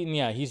Michael Keaton,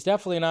 yeah, he's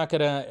definitely not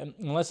going to,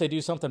 unless they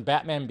do something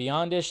Batman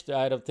Beyondish,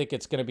 I don't think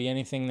it's going to be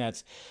anything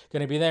that's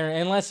going to be there,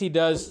 unless he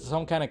does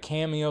some kind of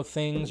cameo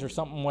things or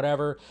something,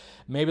 whatever.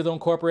 Maybe they'll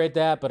incorporate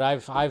that, but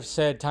I've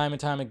said time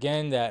and time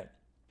again that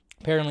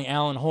apparently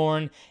Alan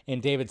Horn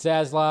and David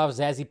Zaslav,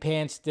 Zazzy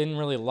Pants, didn't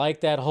really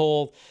like that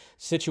whole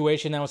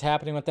situation that was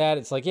happening with that.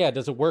 It's like, yeah,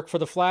 does it work for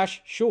The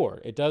Flash? Sure,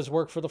 it does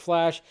work for The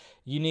Flash.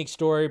 Unique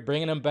story,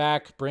 bringing him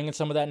back, bringing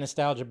some of that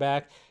nostalgia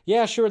back.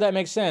 Yeah, sure, that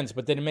makes sense,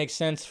 but did it make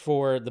sense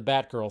for the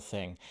Batgirl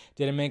thing?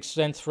 Did it make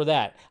sense for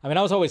that? I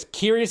was always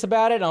curious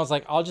about it, and I was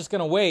like, I'm just going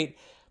to wait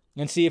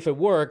and see if it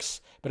works,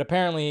 but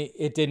apparently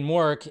it didn't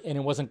work, and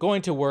it wasn't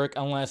going to work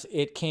unless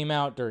it came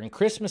out during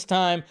Christmas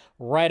time,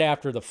 right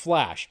after The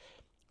Flash.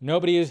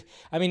 Nobody is,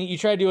 you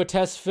try to do a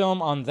test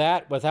film on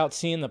that without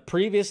seeing the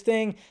previous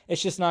thing,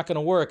 it's just not going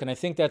to work. And I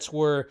think that's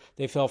where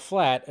they fell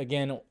flat.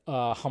 Again,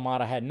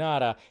 Hamada had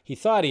nada. He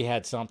thought he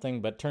had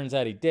something, but turns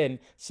out he didn't.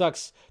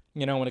 Sucks,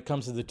 when it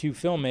comes to the two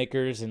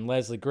filmmakers and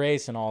Leslie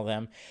Grace and all of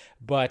them.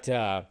 But,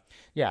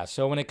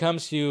 so when it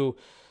comes to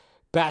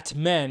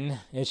Batmen,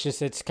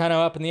 it's kind of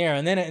up in the air.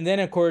 And then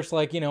of course,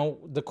 like,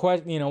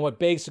 what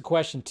begs the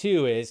question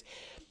too is,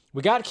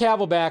 we got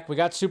Cavill back. We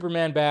got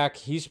Superman back.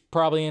 He's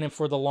probably in it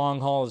for the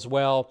long haul as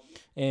well,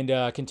 and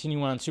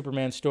continue on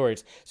Superman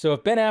stories. So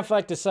if Ben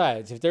Affleck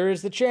decides, if there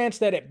is the chance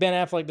that Ben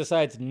Affleck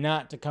decides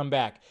not to come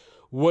back,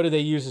 what do they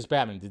use as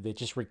Batman? Did they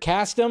just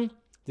recast him?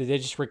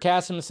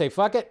 And say,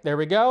 fuck it, there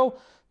we go?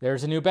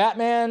 there's a new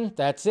Batman.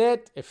 That's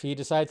it. If he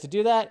decides to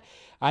do that,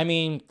 I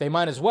mean, they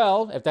might as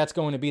well, if that's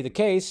going to be the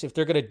case. If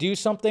they're going to do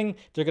something,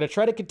 they're going to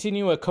try to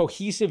continue a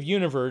cohesive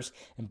universe.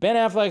 And Ben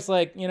Affleck's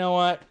like, you know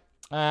what?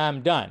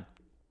 I'm done.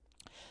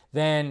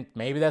 Then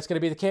maybe that's going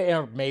to be the case.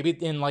 Or maybe,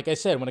 like I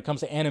said, when it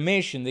comes to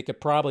animation, they could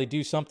probably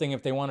do something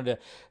if they wanted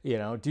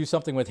to, do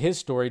something with his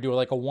story, do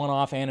like a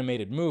one-off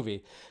animated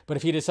movie. But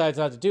if he decides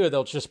not to do it,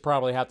 they'll just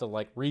probably have to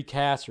like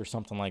recast or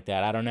something like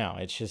that. I don't know.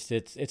 It's just,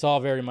 it's all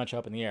very much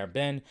up in the air.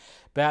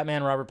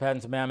 Batman, Robert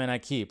Pattinson, Batman I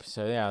keep.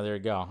 So yeah, there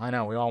you go. I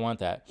know, we all want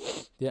that.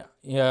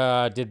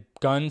 Yeah. Did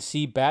Gunn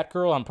see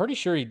Batgirl? I'm pretty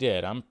sure he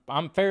did.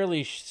 I'm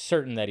fairly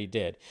certain that he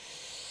did.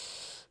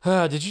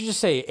 Did you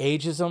just say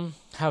ageism?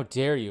 How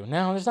dare you?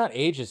 No, there's not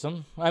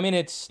ageism. I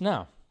mean, no.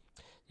 Are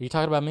you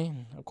talking about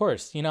me? Of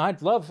course. Come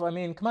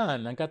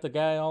on. I got the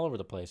guy all over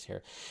the place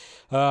here.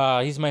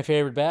 He's my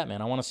favorite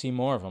Batman. I want to see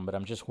more of him, but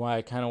I'm just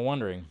kind of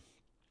wondering.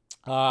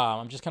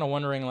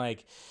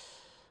 Like,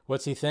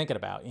 what's he thinking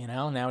about?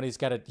 Now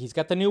that he's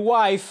got the new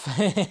wife.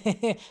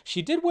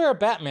 She did wear a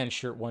Batman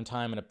shirt one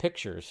time in a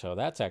picture, so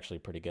that's actually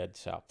pretty good.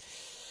 So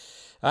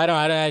I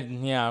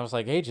was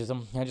like,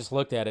 ageism. I just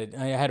looked at it.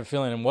 I had a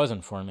feeling it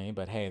wasn't for me,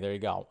 but hey, there you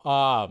go.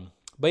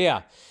 But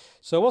yeah,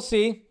 so we'll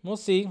see. We'll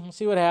see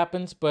what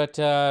happens, but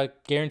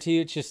guarantee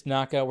it's just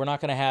knockout. We're not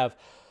going to have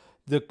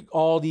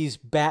all these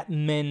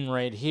Batmen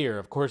right here.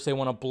 Of course, they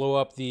want to blow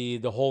up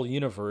the whole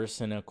universe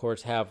and, of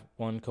course, have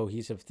one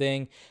cohesive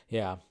thing.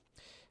 Yeah.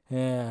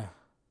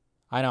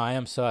 I know, I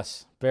am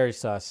sus. Very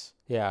sus.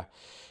 Yeah.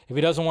 If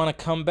he doesn't want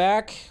to come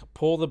back,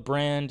 pull the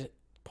Band-Aid.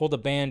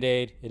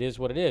 It is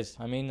what it is.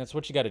 I mean, that's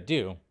what you got to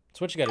do.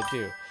 That's what you got to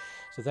do.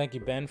 So thank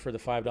you, Ben, for the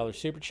 $5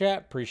 super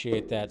chat.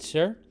 Appreciate that,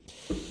 sir.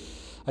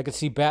 I could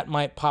see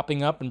Batmite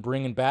popping up and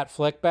bringing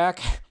Batfleck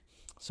back.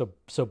 So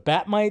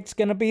Batmite's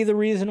going to be the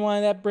reason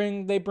why they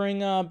bring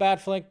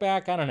Batfleck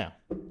back. I don't know.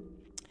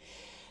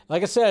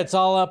 Like I said, it's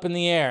all up in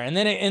the air. And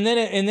then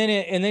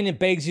it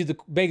begs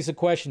the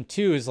question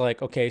too, is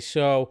like, okay,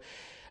 so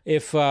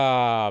if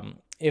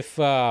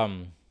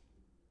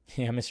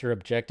Mr.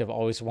 Objective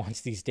always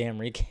wants these damn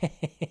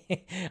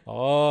recasts.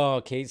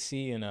 Oh,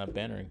 Casey and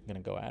Ben are going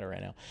to go at it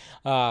right now.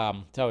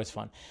 It's always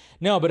fun.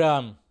 No, but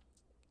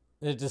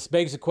it just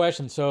begs the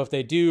question. So if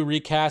they do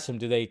recast him,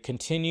 do they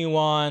continue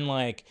on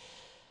like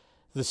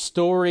the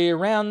story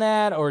around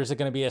that? Or is it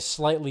going to be a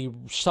slightly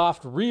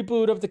soft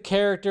reboot of the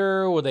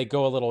character? Will they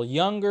go a little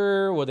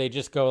younger? Will they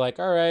just go like,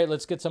 all right,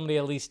 let's get somebody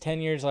at least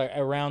 10 years like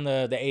around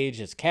the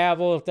age as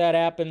Cavill if that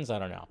happens? I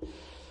don't know.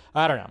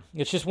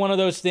 It's just one of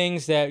those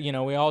things that,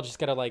 we all just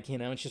got to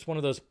it's just one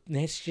of those,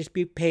 let's just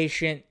be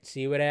patient,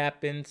 see what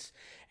happens,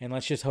 and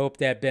let's just hope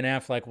that Ben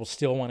Affleck will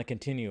still want to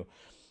continue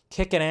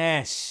kicking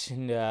ass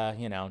and,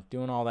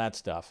 doing all that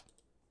stuff.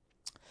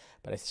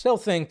 But I still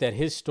think that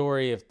his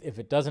story, if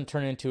it doesn't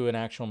turn into an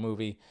actual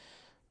movie,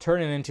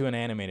 turn it into an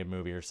animated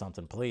movie or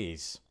something,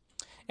 please.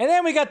 And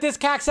then we got this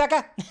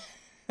cocksucker,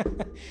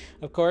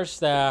 of course,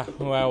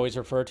 who I always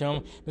refer to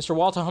him, Mr.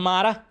 Walter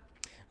Hamada.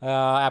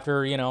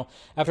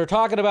 After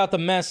talking about the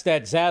mess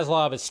that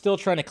Zaslav is still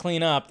trying to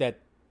clean up, that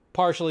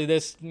partially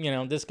this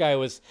guy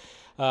was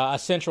a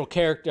central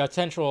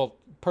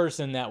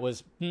person that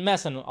was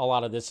messing a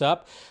lot of this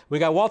up. We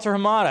got Walter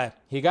Hamada.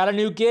 He got a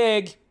new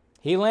gig.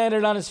 He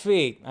landed on his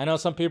feet. I know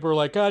some people are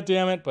like, God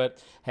damn it, but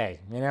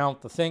hey,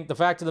 the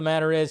fact of the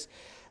matter is,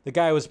 the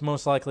guy was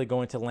most likely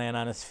going to land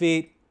on his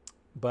feet.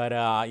 But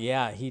he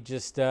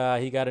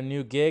got a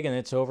new gig, and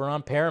it's over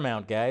on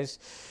Paramount, guys.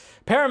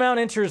 Paramount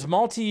enters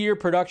multi-year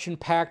production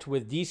pact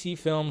with DC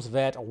Films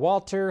vet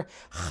Walter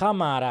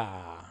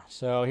Hamada.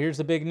 So here's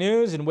the big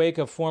news. In wake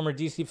of former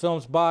DC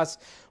Films boss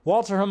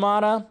Walter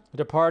Hamada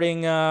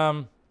departing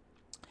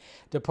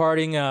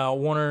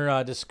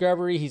Warner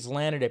Discovery, he's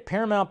landed at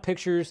Paramount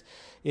Pictures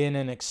in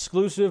an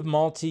exclusive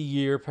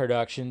multi-year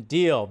production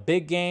deal.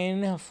 Big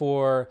gain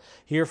for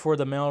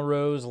the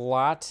Melrose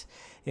lot.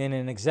 In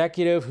an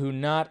executive who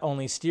not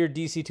only steered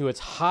DC to its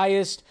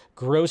highest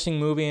grossing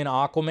movie in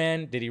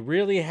Aquaman. Did he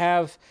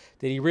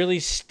really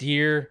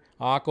steer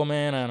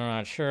Aquaman? I'm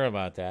not sure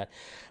about that.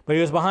 But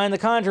he was behind the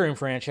Conjuring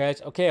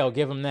franchise. Okay, I'll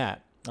give him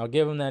that.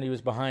 He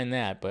was behind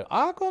that. But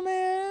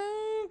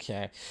Aquaman,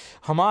 okay.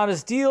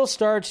 Hamada's deal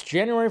starts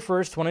January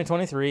 1st,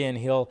 2023, and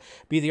he'll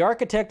be the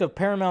architect of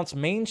Paramount's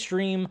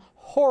mainstream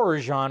horror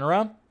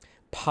genre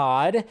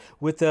pod,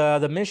 with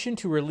the mission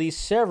to release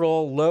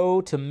several low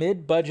to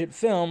mid-budget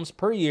films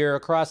per year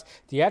across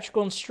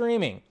theatrical and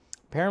streaming.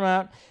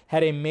 Paramount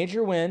had a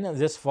major win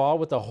this fall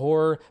with the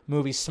horror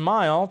movie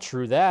Smile,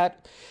 true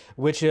that,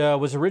 which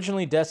was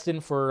originally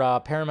destined for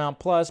Paramount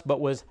Plus,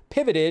 but was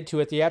pivoted to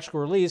a theatrical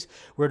release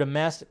where it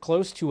amassed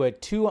close to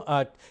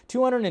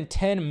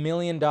 $210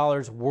 million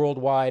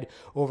worldwide,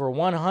 over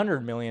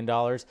 $100 million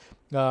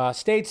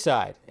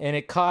stateside, and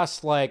it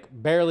costs like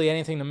barely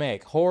anything to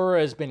make. Horror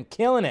has been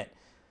killing it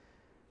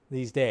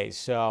these days.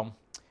 So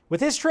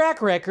with his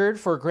track record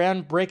for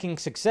groundbreaking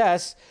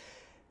success,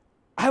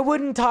 I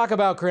wouldn't talk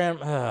about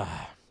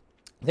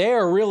they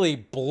are really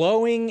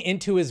blowing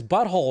into his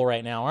butthole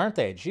right now, aren't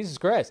they? Jesus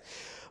Christ.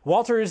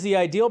 Walter is the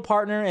ideal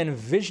partner and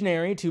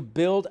visionary to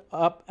build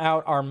out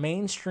our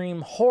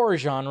mainstream horror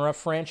genre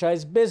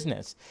franchise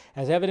business.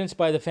 As evidenced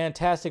by the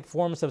fantastic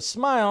performance of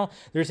Smile,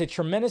 there's a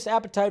tremendous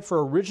appetite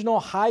for original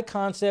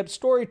high-concept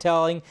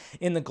storytelling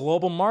in the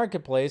global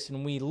marketplace,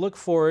 and we look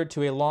forward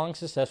to a long,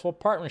 successful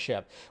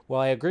partnership.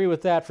 Well, I agree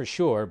with that for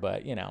sure,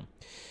 but,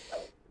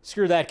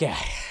 screw that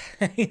guy.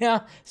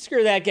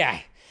 Screw that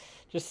guy.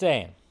 Just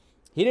saying.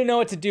 He didn't know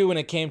what to do when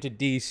it came to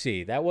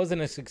DC. That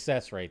wasn't a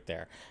success right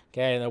there.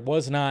 Okay, that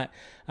was not.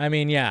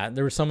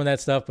 There was some of that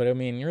stuff, but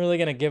you're really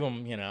gonna give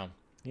him, you're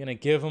gonna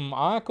give him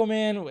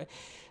Aquaman.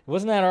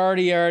 Wasn't that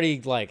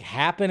already like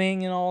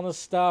happening and all this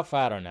stuff?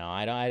 I don't know.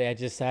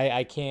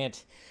 I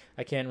can't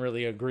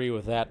really agree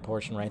with that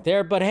portion right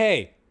there. But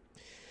hey,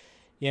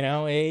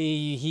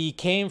 he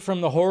came from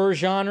the horror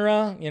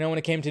genre, when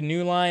it came to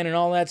New Line and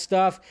all that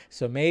stuff.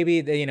 So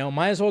maybe,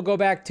 might as well go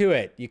back to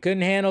it. You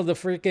couldn't handle the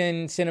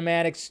freaking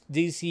cinematic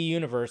DC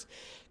universe.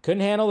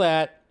 Couldn't handle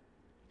that.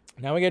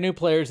 Now we got new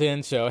players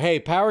in, so hey,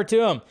 power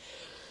to him.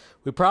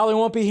 We probably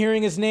won't be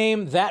hearing his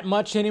name that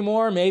much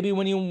anymore. Maybe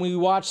when we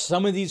watch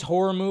some of these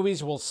horror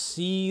movies, we'll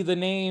see the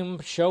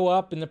name show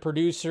up in the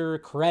producer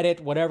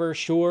credit, whatever.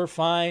 Sure,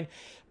 fine.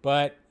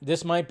 But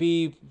this might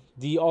be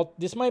the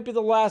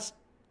last.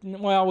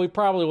 Well, we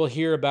probably will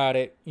hear about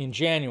it in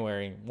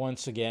January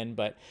once again,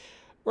 but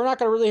we're not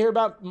going to really hear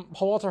about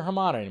Walter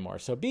Hamada anymore.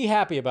 So be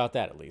happy about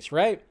that at least,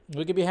 right?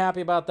 We could be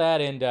happy about that,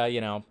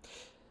 and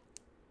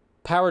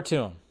power to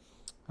him.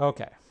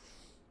 Okay.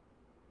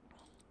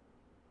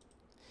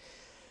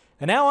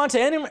 And now on to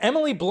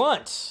Emily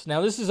Blunt. Now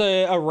this is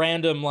a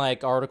random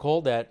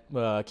article that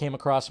came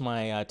across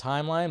my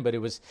timeline, but it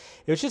was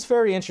just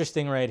very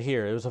interesting right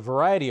here. It was a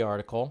Variety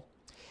article,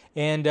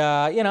 and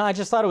I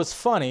just thought it was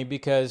funny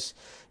because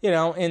in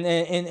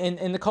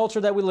the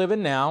culture that we live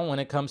in now, when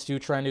it comes to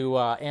trying to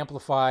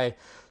amplify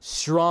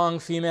strong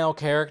female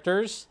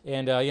characters,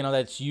 and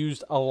that's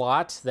used a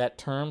lot, that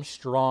term,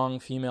 strong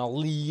female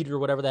lead or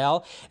whatever the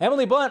hell.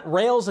 Emily Blunt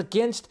rails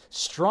against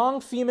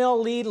strong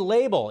female lead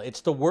label. It's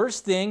the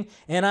worst thing,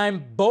 and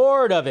I'm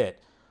bored of it.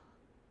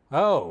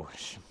 Oh,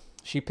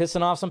 she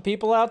pissing off some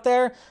people out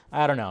there?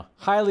 I don't know.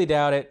 Highly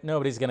doubt it.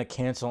 Nobody's going to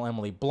cancel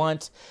Emily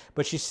Blunt.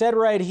 But she said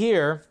right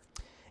here,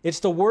 it's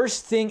the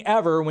worst thing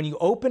ever when you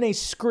open a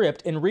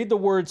script and read the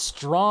word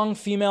strong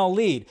female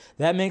lead.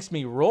 That makes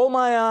me roll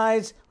my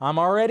eyes. I'm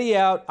already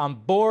out. I'm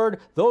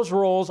bored. Those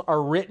roles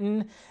are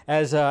written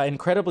as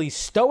incredibly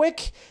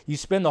stoic. You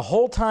spend the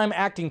whole time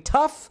acting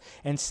tough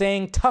and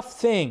saying tough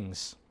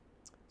things.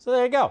 So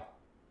there you go.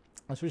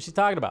 That's what she's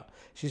talking about.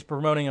 She's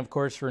promoting, of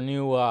course, her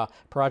new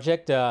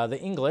project, The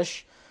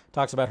English.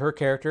 Talks about her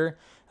character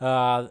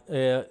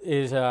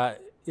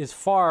is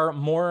far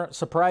more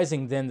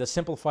surprising than the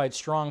simplified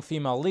strong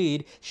female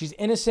lead. She's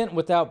innocent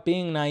without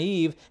being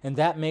naive, and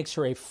that makes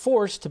her a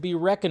force to be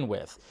reckoned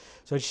with.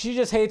 So she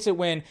just hates it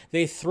when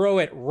they throw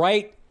it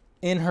right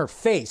in her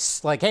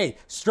face. Like, hey,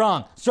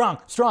 strong, strong,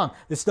 strong.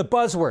 It's the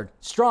buzzword.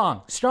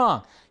 Strong,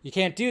 strong. You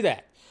can't do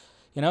that.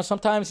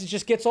 Sometimes it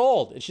just gets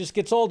old. It just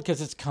gets old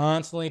because it's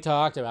constantly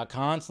talked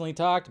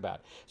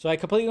about. So I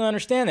completely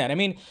understand that.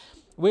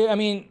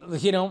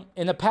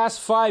 In the past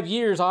 5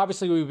 years,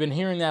 obviously we've been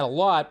hearing that a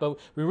lot, but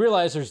we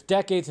realize there's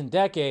decades and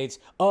decades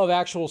of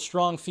actual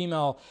strong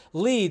female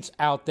leads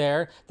out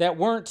there that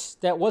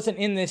wasn't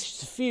in this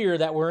sphere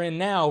that we're in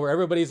now, where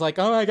everybody's like,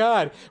 oh my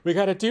God, we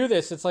got to do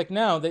this. It's like,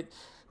 no, that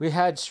we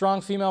had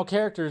strong female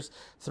characters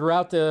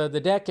throughout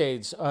the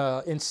decades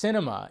in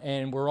cinema,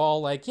 and we're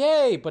all like,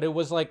 yay, but it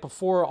was like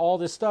before all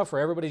this stuff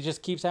where everybody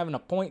just keeps having to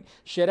point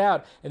shit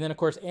out and then, of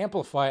course,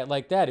 amplify it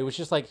like that. It was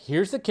just like,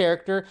 here's the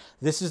character,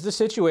 this is the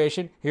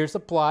situation, here's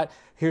the plot,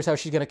 here's how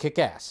she's going to kick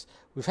ass.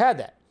 We've had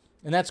that,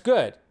 and that's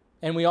good,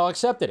 and we all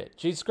accepted it.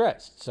 Jesus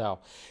Christ. So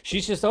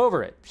she's just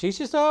over it.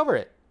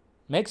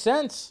 Makes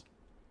sense.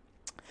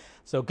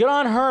 So good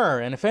on her,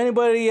 and if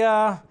anybody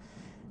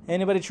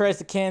tries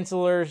to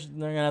cancel her, they're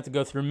going to have to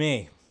go through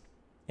me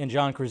and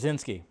John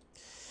Krasinski.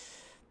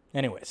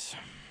 Anyways.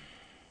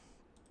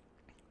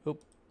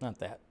 Oop, not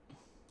that.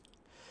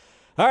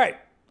 All right.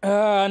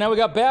 Now we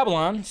got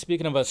Babylon.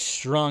 Speaking of a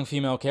strong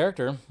female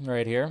character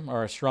right here,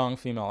 or a strong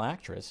female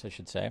actress, I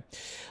should say.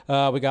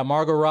 We got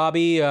Margot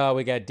Robbie.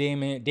 We got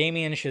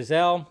Damien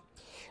Chazelle.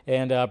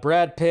 And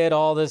Brad Pitt,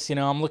 all this,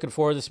 I'm looking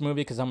forward to this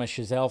movie because I'm a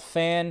Chazelle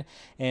fan.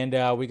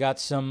 And we got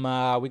some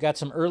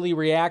early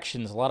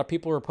reactions. A lot of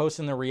people were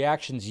posting their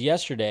reactions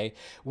yesterday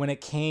when it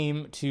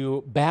came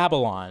to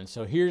Babylon.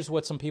 So here's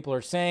what some people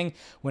are saying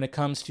when it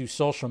comes to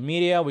social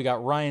media. We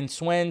got Ryan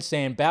Swen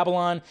saying,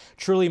 Babylon,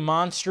 truly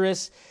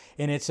monstrous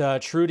in its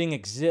intruding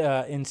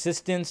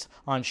insistence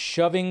on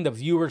shoving the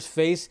viewer's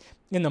face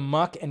in the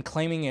muck and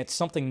claiming it's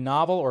something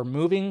novel or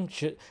moving.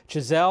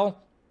 Chazelle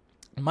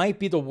might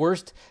be the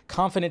worst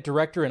confident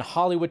director in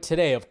Hollywood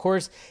today. Of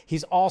course,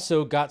 he's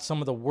also got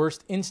some of the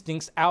worst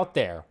instincts out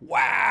there.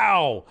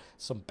 Wow!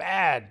 Some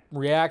bad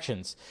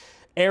reactions.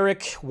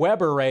 Eric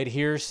Weber right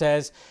here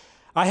says,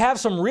 I have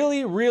some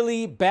really,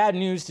 really bad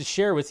news to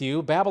share with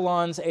you.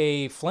 Babylon's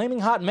a flaming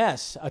hot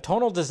mess, a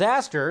total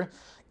disaster,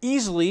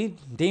 Easily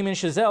Damien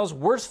Chazelle's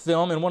worst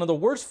film and one of the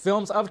worst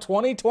films of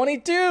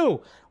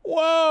 2022.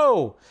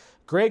 Whoa!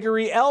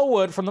 Gregory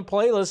Elwood from the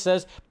playlist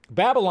says,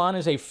 Babylon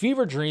is a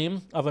fever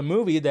dream of a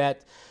movie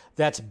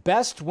that's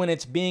best when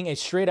it's being a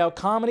straight-out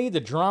comedy. The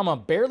drama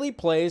barely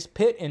plays.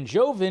 Pitt and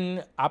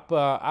Jovan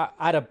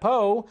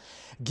Adepo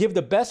give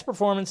the best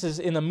performances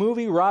in the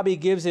movie. Robbie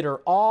gives it her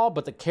all,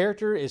 but the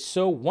character is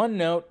so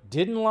one-note.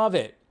 Didn't love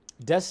it.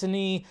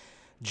 Destiny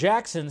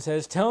Jackson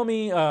says,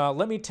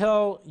 let me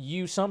tell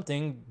you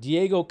something.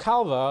 Diego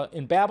Calva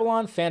in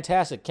Babylon,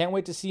 fantastic. Can't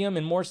wait to see him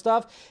in more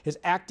stuff. His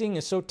acting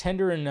is so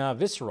tender and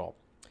visceral.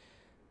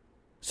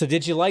 So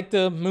did you like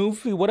the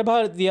movie? What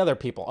about the other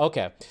people?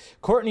 Okay.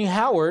 Courtney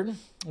Howard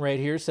right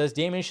here says,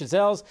 Damien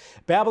Chazelle's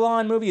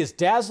Babylon movie is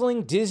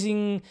dazzling,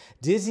 dizzying,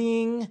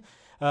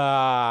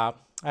 I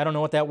don't know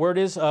what that word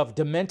is, of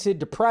demented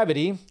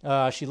depravity.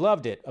 She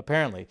loved it,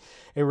 apparently.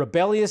 A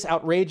rebellious,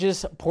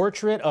 outrageous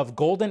portrait of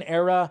golden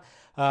era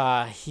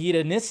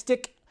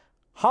hedonistic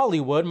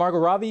Hollywood. Margot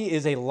Robbie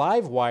is a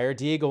live wire.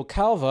 Diego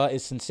Calva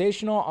is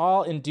sensational,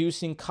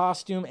 all-inducing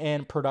costume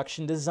and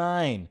production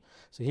design.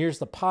 So here's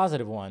the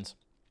positive ones.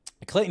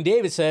 Clayton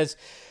David says,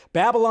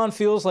 Babylon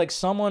feels like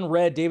someone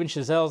read David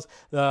Chazelle,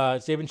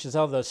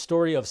 the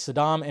story of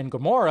Sodom and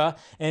Gomorrah,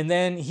 and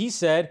then he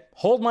said,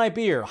 hold my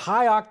beer,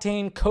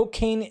 high-octane,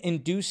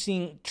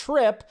 cocaine-inducing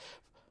trip.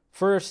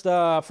 First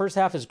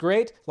half is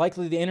great,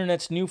 likely the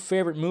internet's new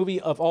favorite movie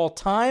of all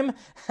time.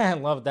 I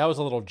love it. That was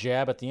a little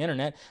jab at the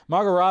internet.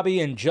 Margot Robbie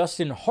and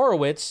Justin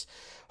Horwitz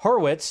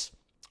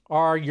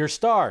are your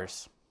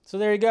stars. So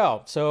there you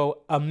go. So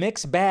a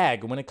mixed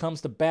bag when it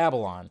comes to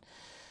Babylon.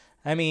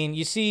 I mean,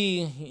 you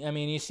see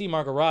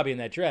Margot Robbie in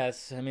that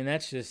dress. I mean,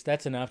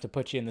 that's enough to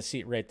put you in the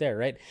seat right there,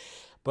 right?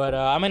 But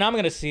I'm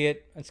going to see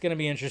it. It's going to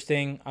be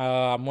interesting.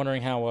 I'm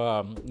wondering how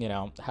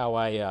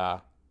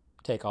I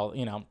take all,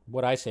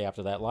 what I say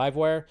after that.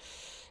 Livewire,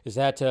 is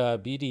that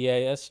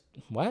BDAS?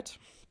 What?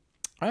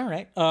 All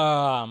right.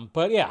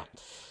 But yeah.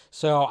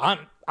 So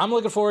I'm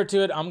looking forward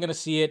to it. I'm going to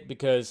see it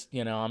because,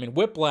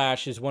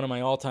 Whiplash is one of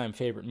my all-time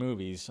favorite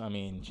movies. I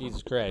mean,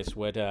 Jesus Christ,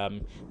 what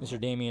Mr.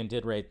 Damien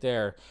did right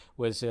there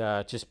was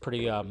just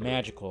pretty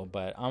magical.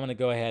 But I'm going to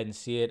go ahead and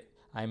see it.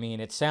 I mean,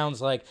 it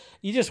sounds like,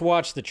 you just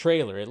watch the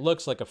trailer. It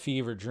looks like a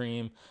fever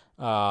dream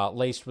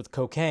laced with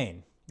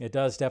cocaine. It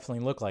does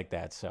definitely look like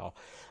that. So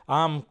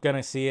I'm going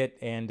to see it,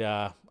 and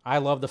I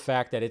love the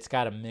fact that it's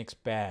got a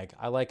mixed bag.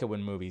 I like it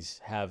when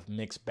movies have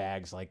mixed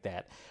bags like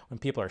that, when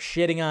people are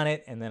shitting on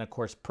it and then, of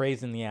course,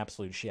 praising the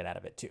absolute shit out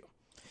of it, too.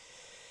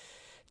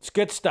 It's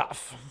good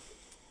stuff.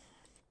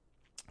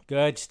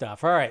 Good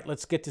stuff. All right,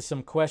 let's get to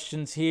some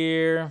questions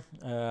here.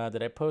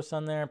 Did I post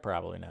on there?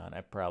 Probably not.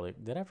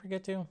 Did I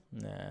forget to?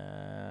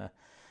 Nah.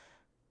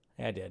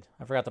 Yeah, I did.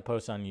 I forgot to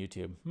post on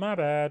YouTube. My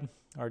bad.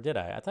 Or did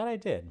I? I thought I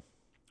did.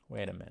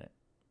 Wait a minute.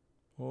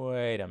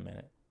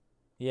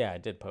 Yeah, I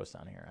did post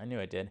on here. I knew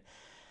I did.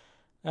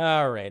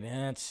 All right,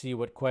 let's see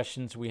what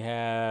questions we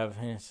have.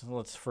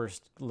 Let's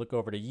first look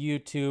over to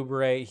YouTube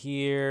right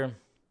here.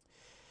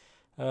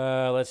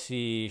 Let's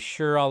see.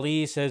 Sure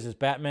Ali says, is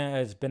Ben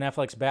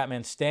Affleck's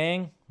Batman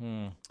staying?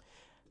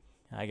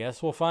 I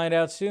guess we'll find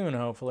out soon,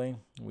 hopefully.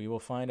 We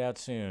will find out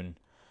soon.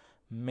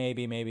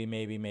 Maybe.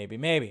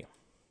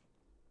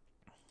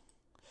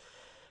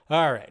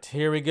 All right,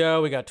 here we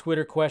go. We got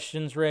Twitter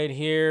questions right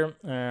here.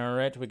 All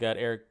right, we got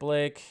Eric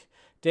Blake.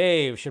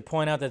 Dave, should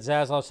point out that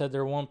Zaslav said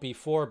there won't be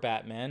 4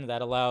 Batman.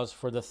 That allows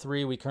for the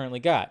 3 we currently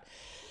got.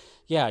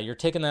 Yeah, you're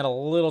taking that a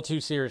little too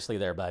seriously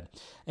there, bud.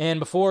 And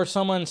before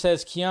someone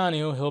says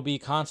Keanu, he'll be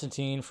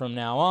Constantine from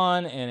now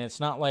on, and it's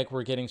not like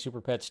we're getting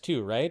Super Pets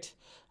 2, right?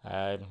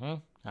 I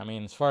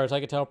mean, as far as I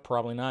could tell,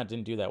 probably not.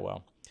 Didn't do that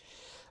well.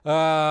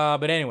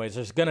 But anyways,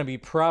 there's going to be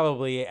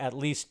probably at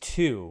least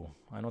 2.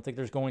 I don't think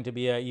there's going to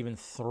be even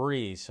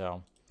 3,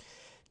 so.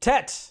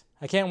 Tet!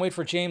 I can't wait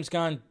for James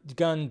Gunn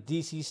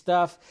DC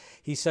stuff.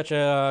 He's such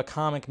a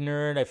comic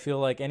nerd. I feel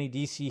like any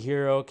DC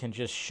hero can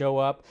just show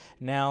up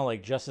now,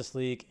 like Justice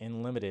League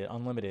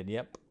Unlimited.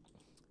 Yep.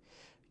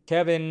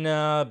 Kevin,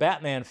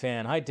 Batman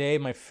fan. Hi,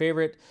 Dave. My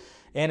favorite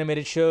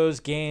animated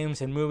shows,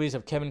 games, and movies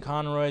of Kevin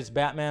Conroy's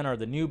Batman are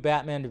the new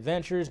Batman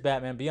Adventures,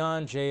 Batman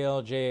Beyond,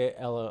 JLJLU,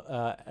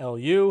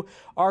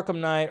 Arkham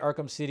Knight,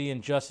 Arkham City,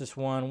 and Justice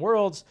One.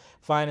 World's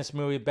finest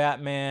movie,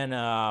 Batman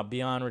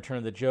Beyond, Return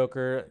of the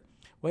Joker.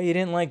 Well, you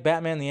didn't like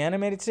Batman the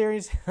Animated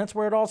Series? That's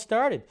where it all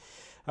started.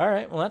 All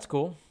right, well, that's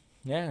cool.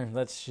 Yeah,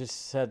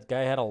 that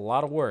guy had a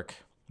lot of work.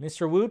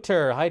 Mr.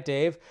 Wooter, hi,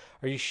 Dave.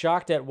 Are you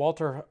shocked at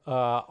Walter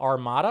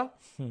Armada?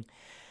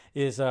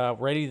 Is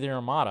Ready the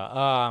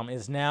Armada.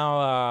 Is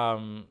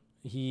now,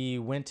 he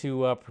went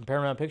to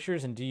Paramount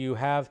Pictures, and do you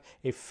have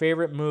a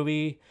favorite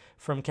movie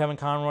from Kevin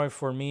Conroy?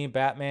 For me,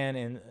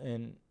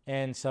 Batman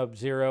and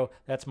Sub-Zero.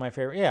 That's my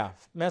favorite. Yeah,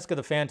 Mask of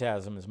the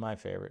Phantasm is my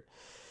favorite.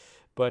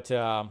 But,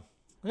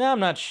 no,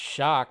 I'm not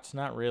shocked.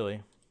 Not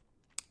really.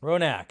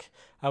 Ronak,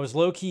 I was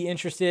low-key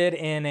interested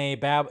in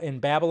in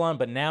Babylon,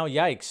 but now,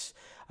 yikes.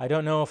 I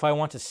don't know if I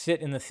want to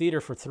sit in the theater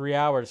for 3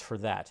 hours for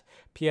that.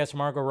 P.S.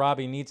 Margot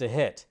Robbie needs a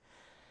hit.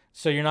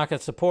 So you're not going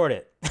to support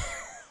it.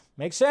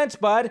 Makes sense,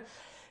 bud.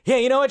 Yeah,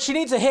 you know what? She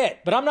needs a hit,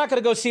 but I'm not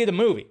going to go see the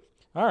movie.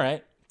 All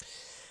right.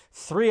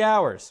 3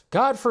 hours.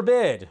 God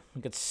forbid.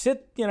 We could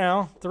sit,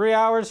 3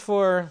 hours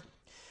for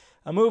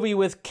a movie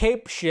with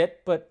cape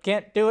shit, but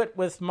can't do it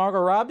with Margot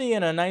Robbie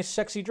in a nice,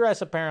 sexy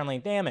dress, apparently.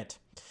 Damn it.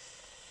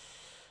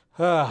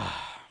 They're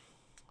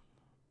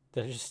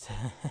just...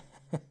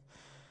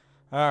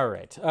 All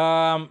right.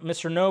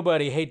 Mr.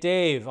 Nobody. Hey,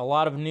 Dave. A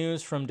lot of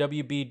news from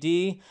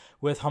WBD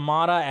with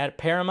Hamada at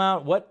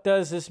Paramount. What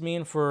does this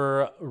mean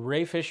for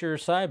Ray Fisher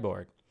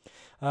Cyborg?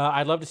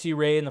 I'd love to see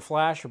Ray in The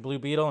Flash or Blue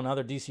Beetle and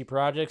other DC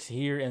projects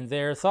here and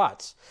there.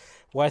 Thoughts?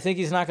 Well, I think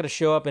he's not going to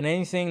show up in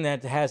anything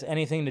that has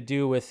anything to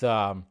do with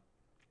when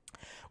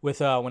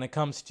it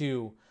comes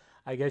to,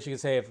 I guess you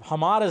could say, if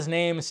Hamada's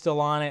name is still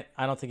on it,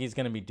 I don't think he's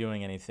going to be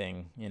doing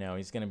anything.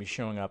 He's going to be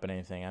showing up in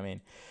anything. I mean,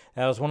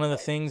 that was one of the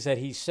things that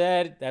he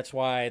said. That's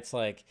why it's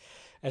like,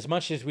 as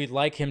much as we'd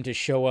like him to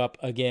show up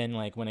again,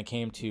 like when it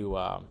came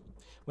to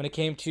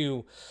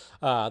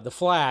The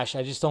Flash,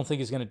 I just don't think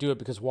he's going to do it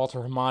because Walter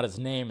Hamada's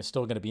name is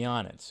still going to be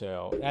on it.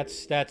 So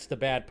that's the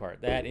bad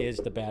part. That is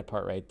the bad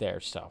part right there.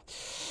 So,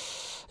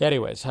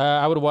 anyways,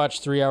 I would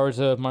watch 3 hours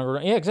of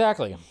Margot. Yeah,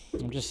 exactly.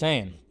 I'm just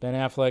saying. Ben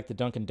Affleck, the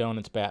Dunkin'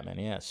 Donuts Batman.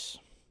 Yes.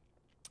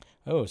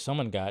 Oh,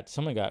 someone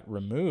got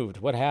removed.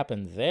 What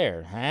happened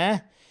there? Huh?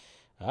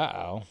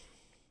 Uh-oh.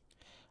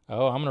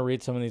 Oh, I'm going to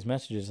read some of these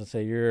messages and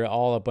say you're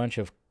all a bunch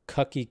of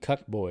cucky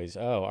cuck boys.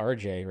 Oh,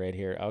 RJ right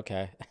here.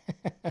 Okay.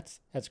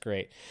 That's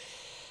great.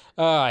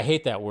 I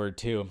hate that word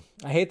too.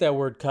 I hate that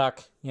word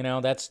cuck.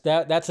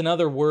 That's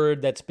another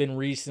word that's been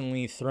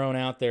recently thrown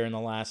out there in the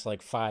last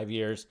 5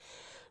 years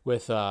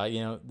with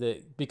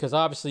because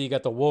obviously you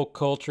got the woke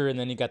culture and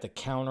then you got the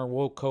counter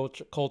woke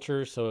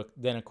culture. So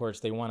then of course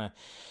they want to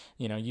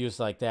use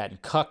like that. And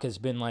cuck has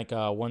been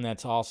one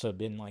that's also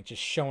been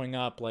just showing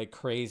up like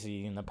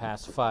crazy in the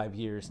past 5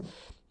 years.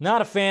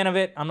 Not a fan of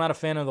it. I'm not a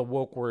fan of the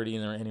woke word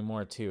either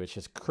anymore too. It's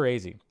just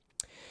crazy.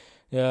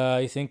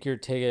 You think you're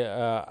taking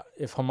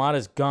if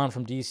Hamada's gone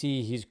from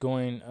DC, he's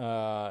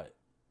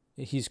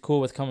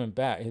cool with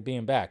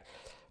being back.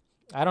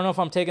 I don't know if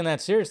I'm taking that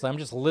seriously. I'm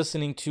just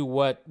listening to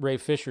what Ray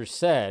Fisher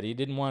said. He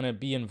didn't want to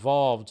be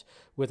involved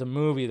with a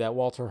movie that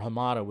Walter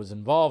Hamada was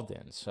involved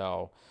in.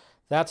 So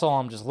that's all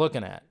I'm just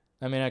looking at.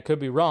 I mean, I could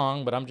be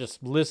wrong, but I'm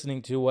just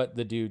listening to what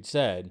the dude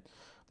said,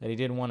 that he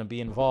didn't want to be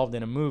involved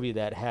in a movie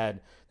that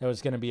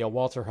was going to be a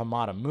Walter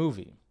Hamada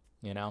movie,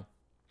 I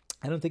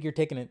don't think you're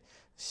taking it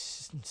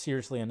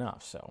seriously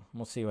enough, so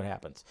we'll see what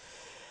happens.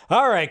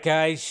 All right,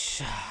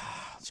 guys,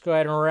 let's go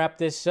ahead and wrap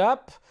this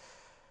up.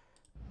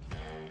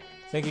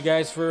 Thank you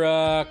guys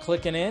for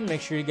clicking in.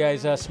 Make sure you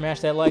guys smash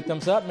that like,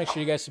 thumbs up. Make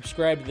sure you guys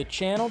subscribe to the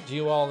channel.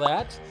 Do all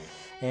that.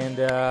 And,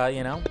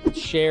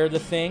 share the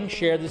thing.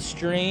 Share the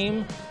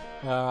stream.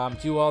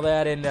 Do all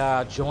that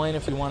and join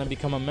if you want to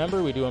become a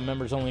member. We do a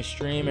members-only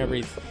stream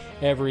every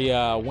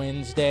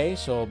Wednesday,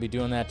 so I'll be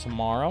doing that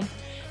tomorrow.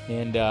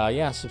 And,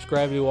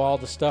 subscribe to all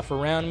the stuff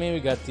around me. We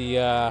got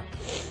the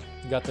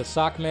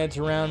sock meds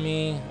around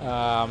me.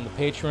 The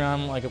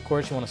Patreon, of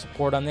course, you want to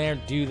support on there.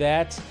 Do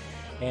that.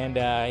 And,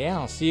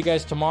 I'll see you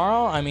guys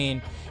tomorrow. I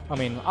mean,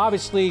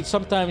 obviously,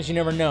 sometimes you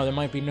never know. There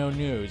might be no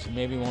news.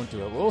 Maybe we won't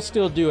do it. We'll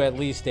still do at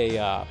least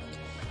a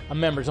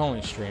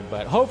members-only stream,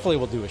 but hopefully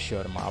we'll do a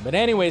show tomorrow. But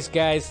anyways,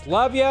 guys,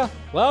 love ya.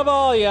 Love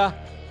all ya.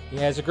 You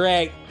guys are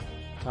great.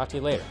 Talk to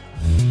you later.